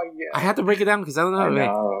 God. Oh my I God. had to break it down because I don't know. I Wait.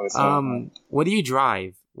 know. It's so hard. What do you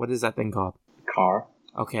drive? What is that thing called? Car.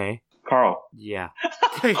 Okay. Carl. Yeah.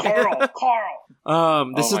 Carl. This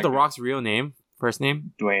Oh is my The God. Rock's real name. First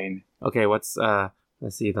name. Dwayne. Okay. Let's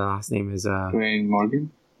see. The last name is Dwayne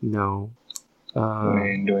Morgan. no.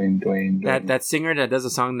 Dwayne. That singer that does a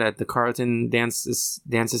song that the Carlton dances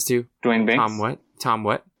to. Dwayne Banks. Tom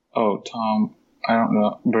what? Oh, Tom. I don't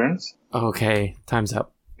know. Burns. Okay. Time's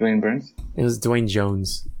up. Dwayne Burns. It was Dwayne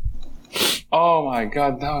Jones. Oh my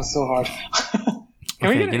God, that was so hard. Can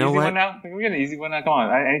we Okay, get an you know easy what? one now? Can we get an easy one now? Come on,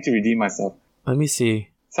 I need to redeem myself. Let me see.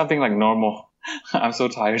 Something like normal. I'm so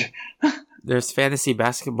tired. There's fantasy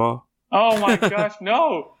basketball. Oh my gosh,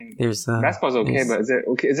 no. There's Basketball's okay, there's-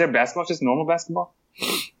 but is there basketball? Just normal basketball?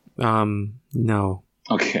 no.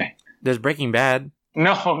 Okay. There's Breaking Bad.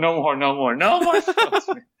 No more shows.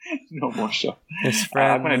 No more shows. There's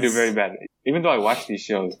I'm gonna do Friends. very bad. Even though I watch these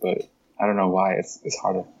shows, but I don't know why it's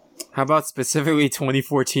harder. How about specifically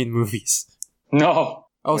 2014 movies? No.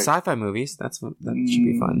 Oh, Wait. sci-fi movies. That should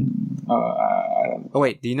be fun. I don't. Oh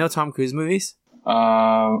wait, do you know Tom Cruise movies?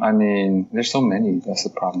 I mean, there's so many. That's the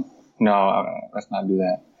problem. No, let's not do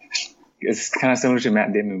that. It's kind of similar to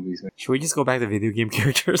Matt Damon movies. Should we just go back to video game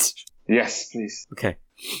characters? Yes, please. Okay.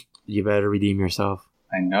 You better redeem yourself.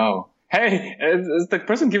 I know. Hey, it's the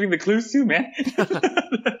person giving the clues too, man.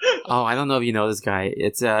 Oh, I don't know if you know this guy.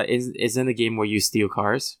 It's in the game where you steal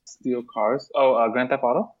cars. Steal cars. Oh, Grand Theft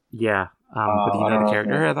Auto. Yeah. But do you I know don't the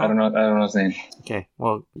character at all? I don't know his name. Okay.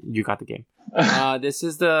 Well, you got the game. This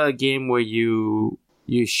is the game where you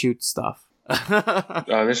shoot stuff.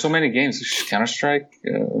 There's so many games. Counter Strike,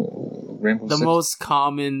 Rainbow The Six. most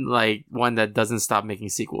common one that doesn't stop making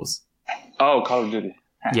sequels. Oh, Call of Duty.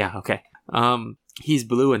 Yeah. Okay. He's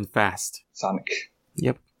blue and fast. Sonic.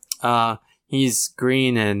 Yep. He's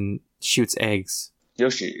green and shoots eggs.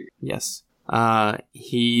 Yoshi. Yes.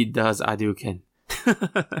 He does Hadouken.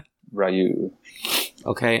 Ryu.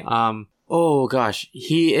 Okay. Oh gosh,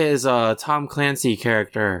 he is a Tom Clancy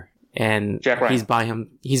character, and Jack Ryan.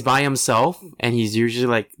 He's by himself, and he's usually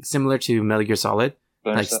like similar to Metal Gear Solid,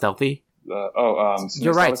 like stealthy.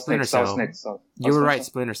 You're right, Splinter Cell. You were right, Splinter.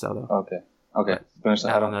 Splinter Cell though. Okay. Splinter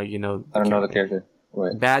Cell. I don't know. You know. I don't know the character.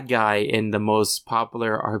 Wait. Bad guy in the most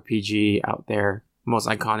popular RPG out there, most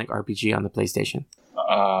iconic RPG on the PlayStation.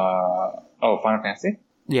 Final Fantasy?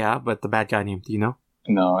 Yeah, but the bad guy name, do you know?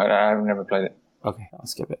 No, I've never played it. Okay, I'll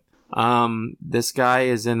skip it. This guy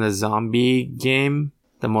is in a zombie game,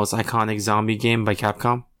 the most iconic zombie game by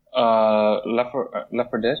Capcom. Left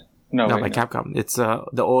 4 Dead? No, No, wait, by Capcom. It's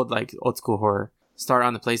the old school horror. Start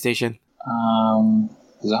on the PlayStation.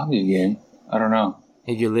 Zombie game? I don't know.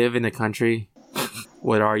 If you live in a country,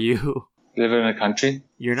 what are you? Live in a country?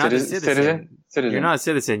 You're not a citizen. Citizen. You're not a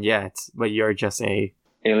citizen yet, but you're just a...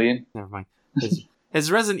 Alien? Never mind. It's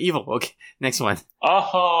Resident Evil. Okay, next one. Okay.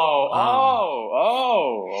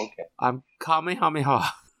 I'm Kamehameha.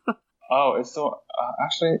 Oh, it's so...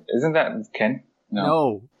 actually, isn't that Ken?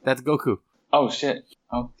 No, that's Goku. Oh, shit.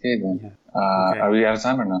 Okay, then. Yeah. Okay. Are we out of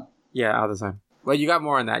time or no? Yeah, all the time. Well, you got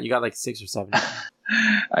more on that. You got like 6 or 7.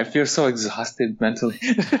 I feel so exhausted mentally.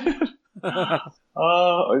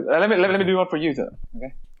 Let me do one for you, though.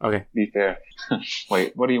 Okay? Okay. Be fair.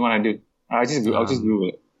 Wait, what do you want to do? I'll just Google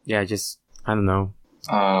it. Yeah, I don't know.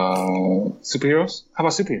 Superheroes? How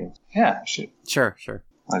about superheroes? Yeah, shit. Sure.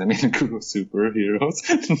 Let me Google superheroes.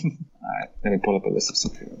 Alright, let me pull up a list of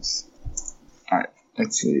superheroes. Alright,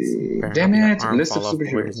 let's see. Damn it, list of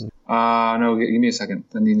superheroes. No, give me a second.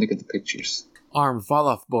 Let me look at the pictures. Arm, fall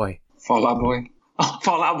off boy. Fallout Boy. Oh,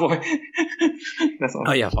 Fallout Boy. That's all.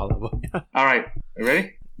 Oh yeah, fall off boy. Alright, you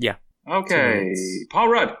ready? Yeah. 2 Okay. minutes. Paul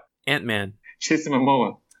Rudd. Ant-Man. Jason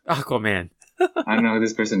Momoa. Aquaman. I don't know who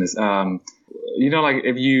this person is. Like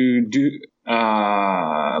if you do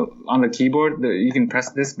on the keyboard, you can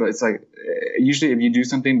press this, but it's like usually if you do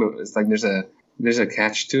something, but it's like there's a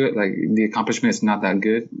catch to it. Like the accomplishment is not that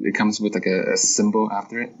good. It comes with like a symbol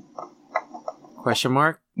after it. Question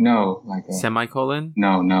mark? No, like a, Semicolon?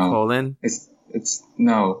 no. Colon? It's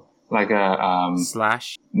no like a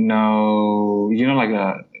Slash? no. You know, like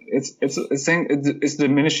a it's saying it's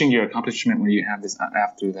diminishing your accomplishment when you have this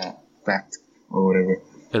after that fact or whatever.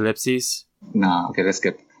 Ellipses? No, okay, let's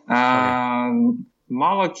skip.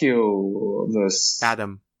 Molecule,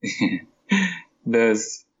 Adam. the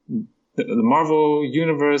Marvel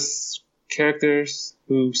Universe characters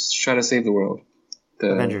who try to save the world.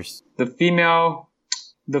 The Avengers. The female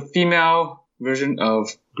version of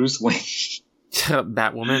Bruce Wayne.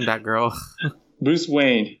 Batwoman, Batgirl. Bruce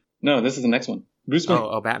Wayne. No, this is the next one. Bruce Wayne.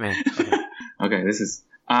 Oh, Batman. Okay. Okay, this is.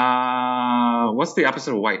 What's the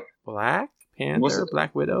opposite of white? Black Panther, What's it-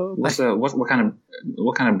 Black Widow, What kind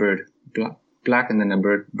of bird? Black and then a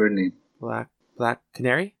bird name. Black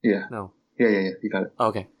Canary? Yeah. No. Yeah. You got it. Oh,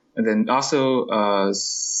 okay. And then also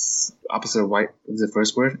opposite of white is the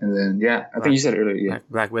first word, and then I think you said it earlier. Yeah.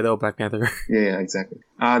 Black Widow, Black Panther, Yeah, exactly.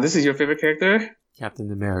 This is your favorite character.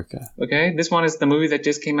 Captain America, Okay, this one is the movie that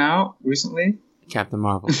just came out recently. Captain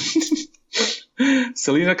Marvel,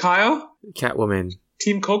 Selena Kyle, Catwoman.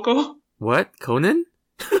 Team Coco. What? Conan?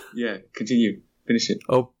 Yeah, continue. Finish it.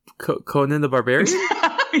 Oh, Conan the Barbarian?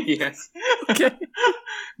 Yes. Okay.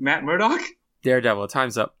 Matt Murdock. Daredevil.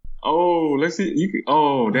 Time's up. Oh, let's see.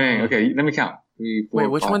 Oh, dang. Okay, let me count. 3, 4, Wait,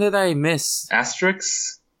 which 5. one did I miss?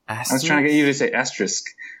 Asterix. I was Asterisk? trying to get you to say asterisk.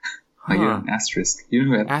 Like, Huh. asterisk. You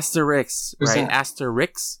know who that? Asterix, Who's right? that?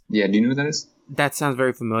 Asterix? Yeah, do you know who that is? That sounds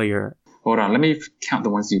very familiar. Hold on, let me count the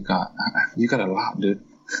ones you got. You got a lot, dude.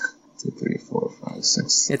 2, 3, 4, 5,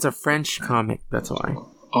 6. It's a French comic, that's why.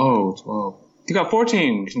 Oh, 12. You got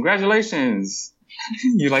 14. Congratulations.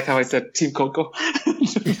 You like how I said Team Coco?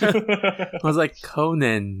 I was like,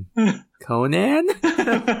 Conan. Conan?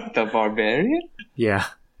 The Barbarian? Yeah.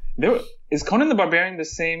 Is Conan the Barbarian the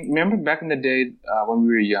same? Remember back in the day when we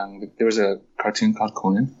were young, there was a cartoon called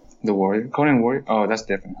Conan the Warrior? Conan Warrior? Oh, that's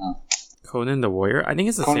different, huh? Conan the Warrior? I think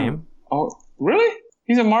it's the Conan. same. Oh, really?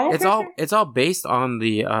 He's a Marvel character? It's all based on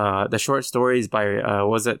the short stories by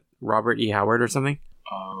was it Robert E. Howard or something?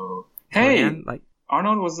 Oh. Hey, Conan? Like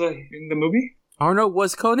Arnold was in the movie? Arnold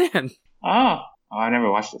was Conan. Oh, I never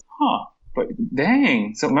watched it. Huh. But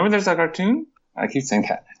dang. So remember there's a cartoon? I keep saying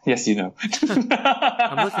that. Yes, you know.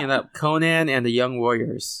 I'm looking it up. Conan and the Young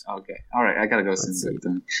Warriors. Okay. All right. I gotta go soon. see.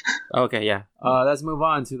 But, Okay, yeah. Let's move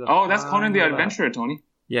on to the. oh, that's Conan the final lap. Adventurer, Tony.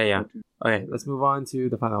 Yeah. Okay, let's move on to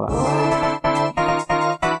the final lap.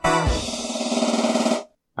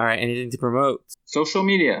 All right, anything to promote? Social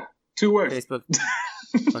media. 2 words. Facebook.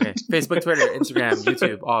 Okay, Facebook, Twitter, Instagram,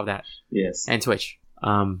 YouTube, all of that, Yes. and Twitch.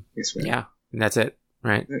 Yes, right. Yeah, and that's it.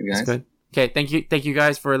 Right. Good, That's guys. good. Okay, thank you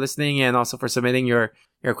guys for listening and also for submitting your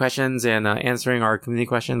questions and answering our community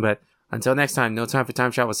question. But until next time, no time for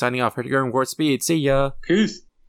time travel. Signing off. Heard your Warp Speed. See ya. Peace.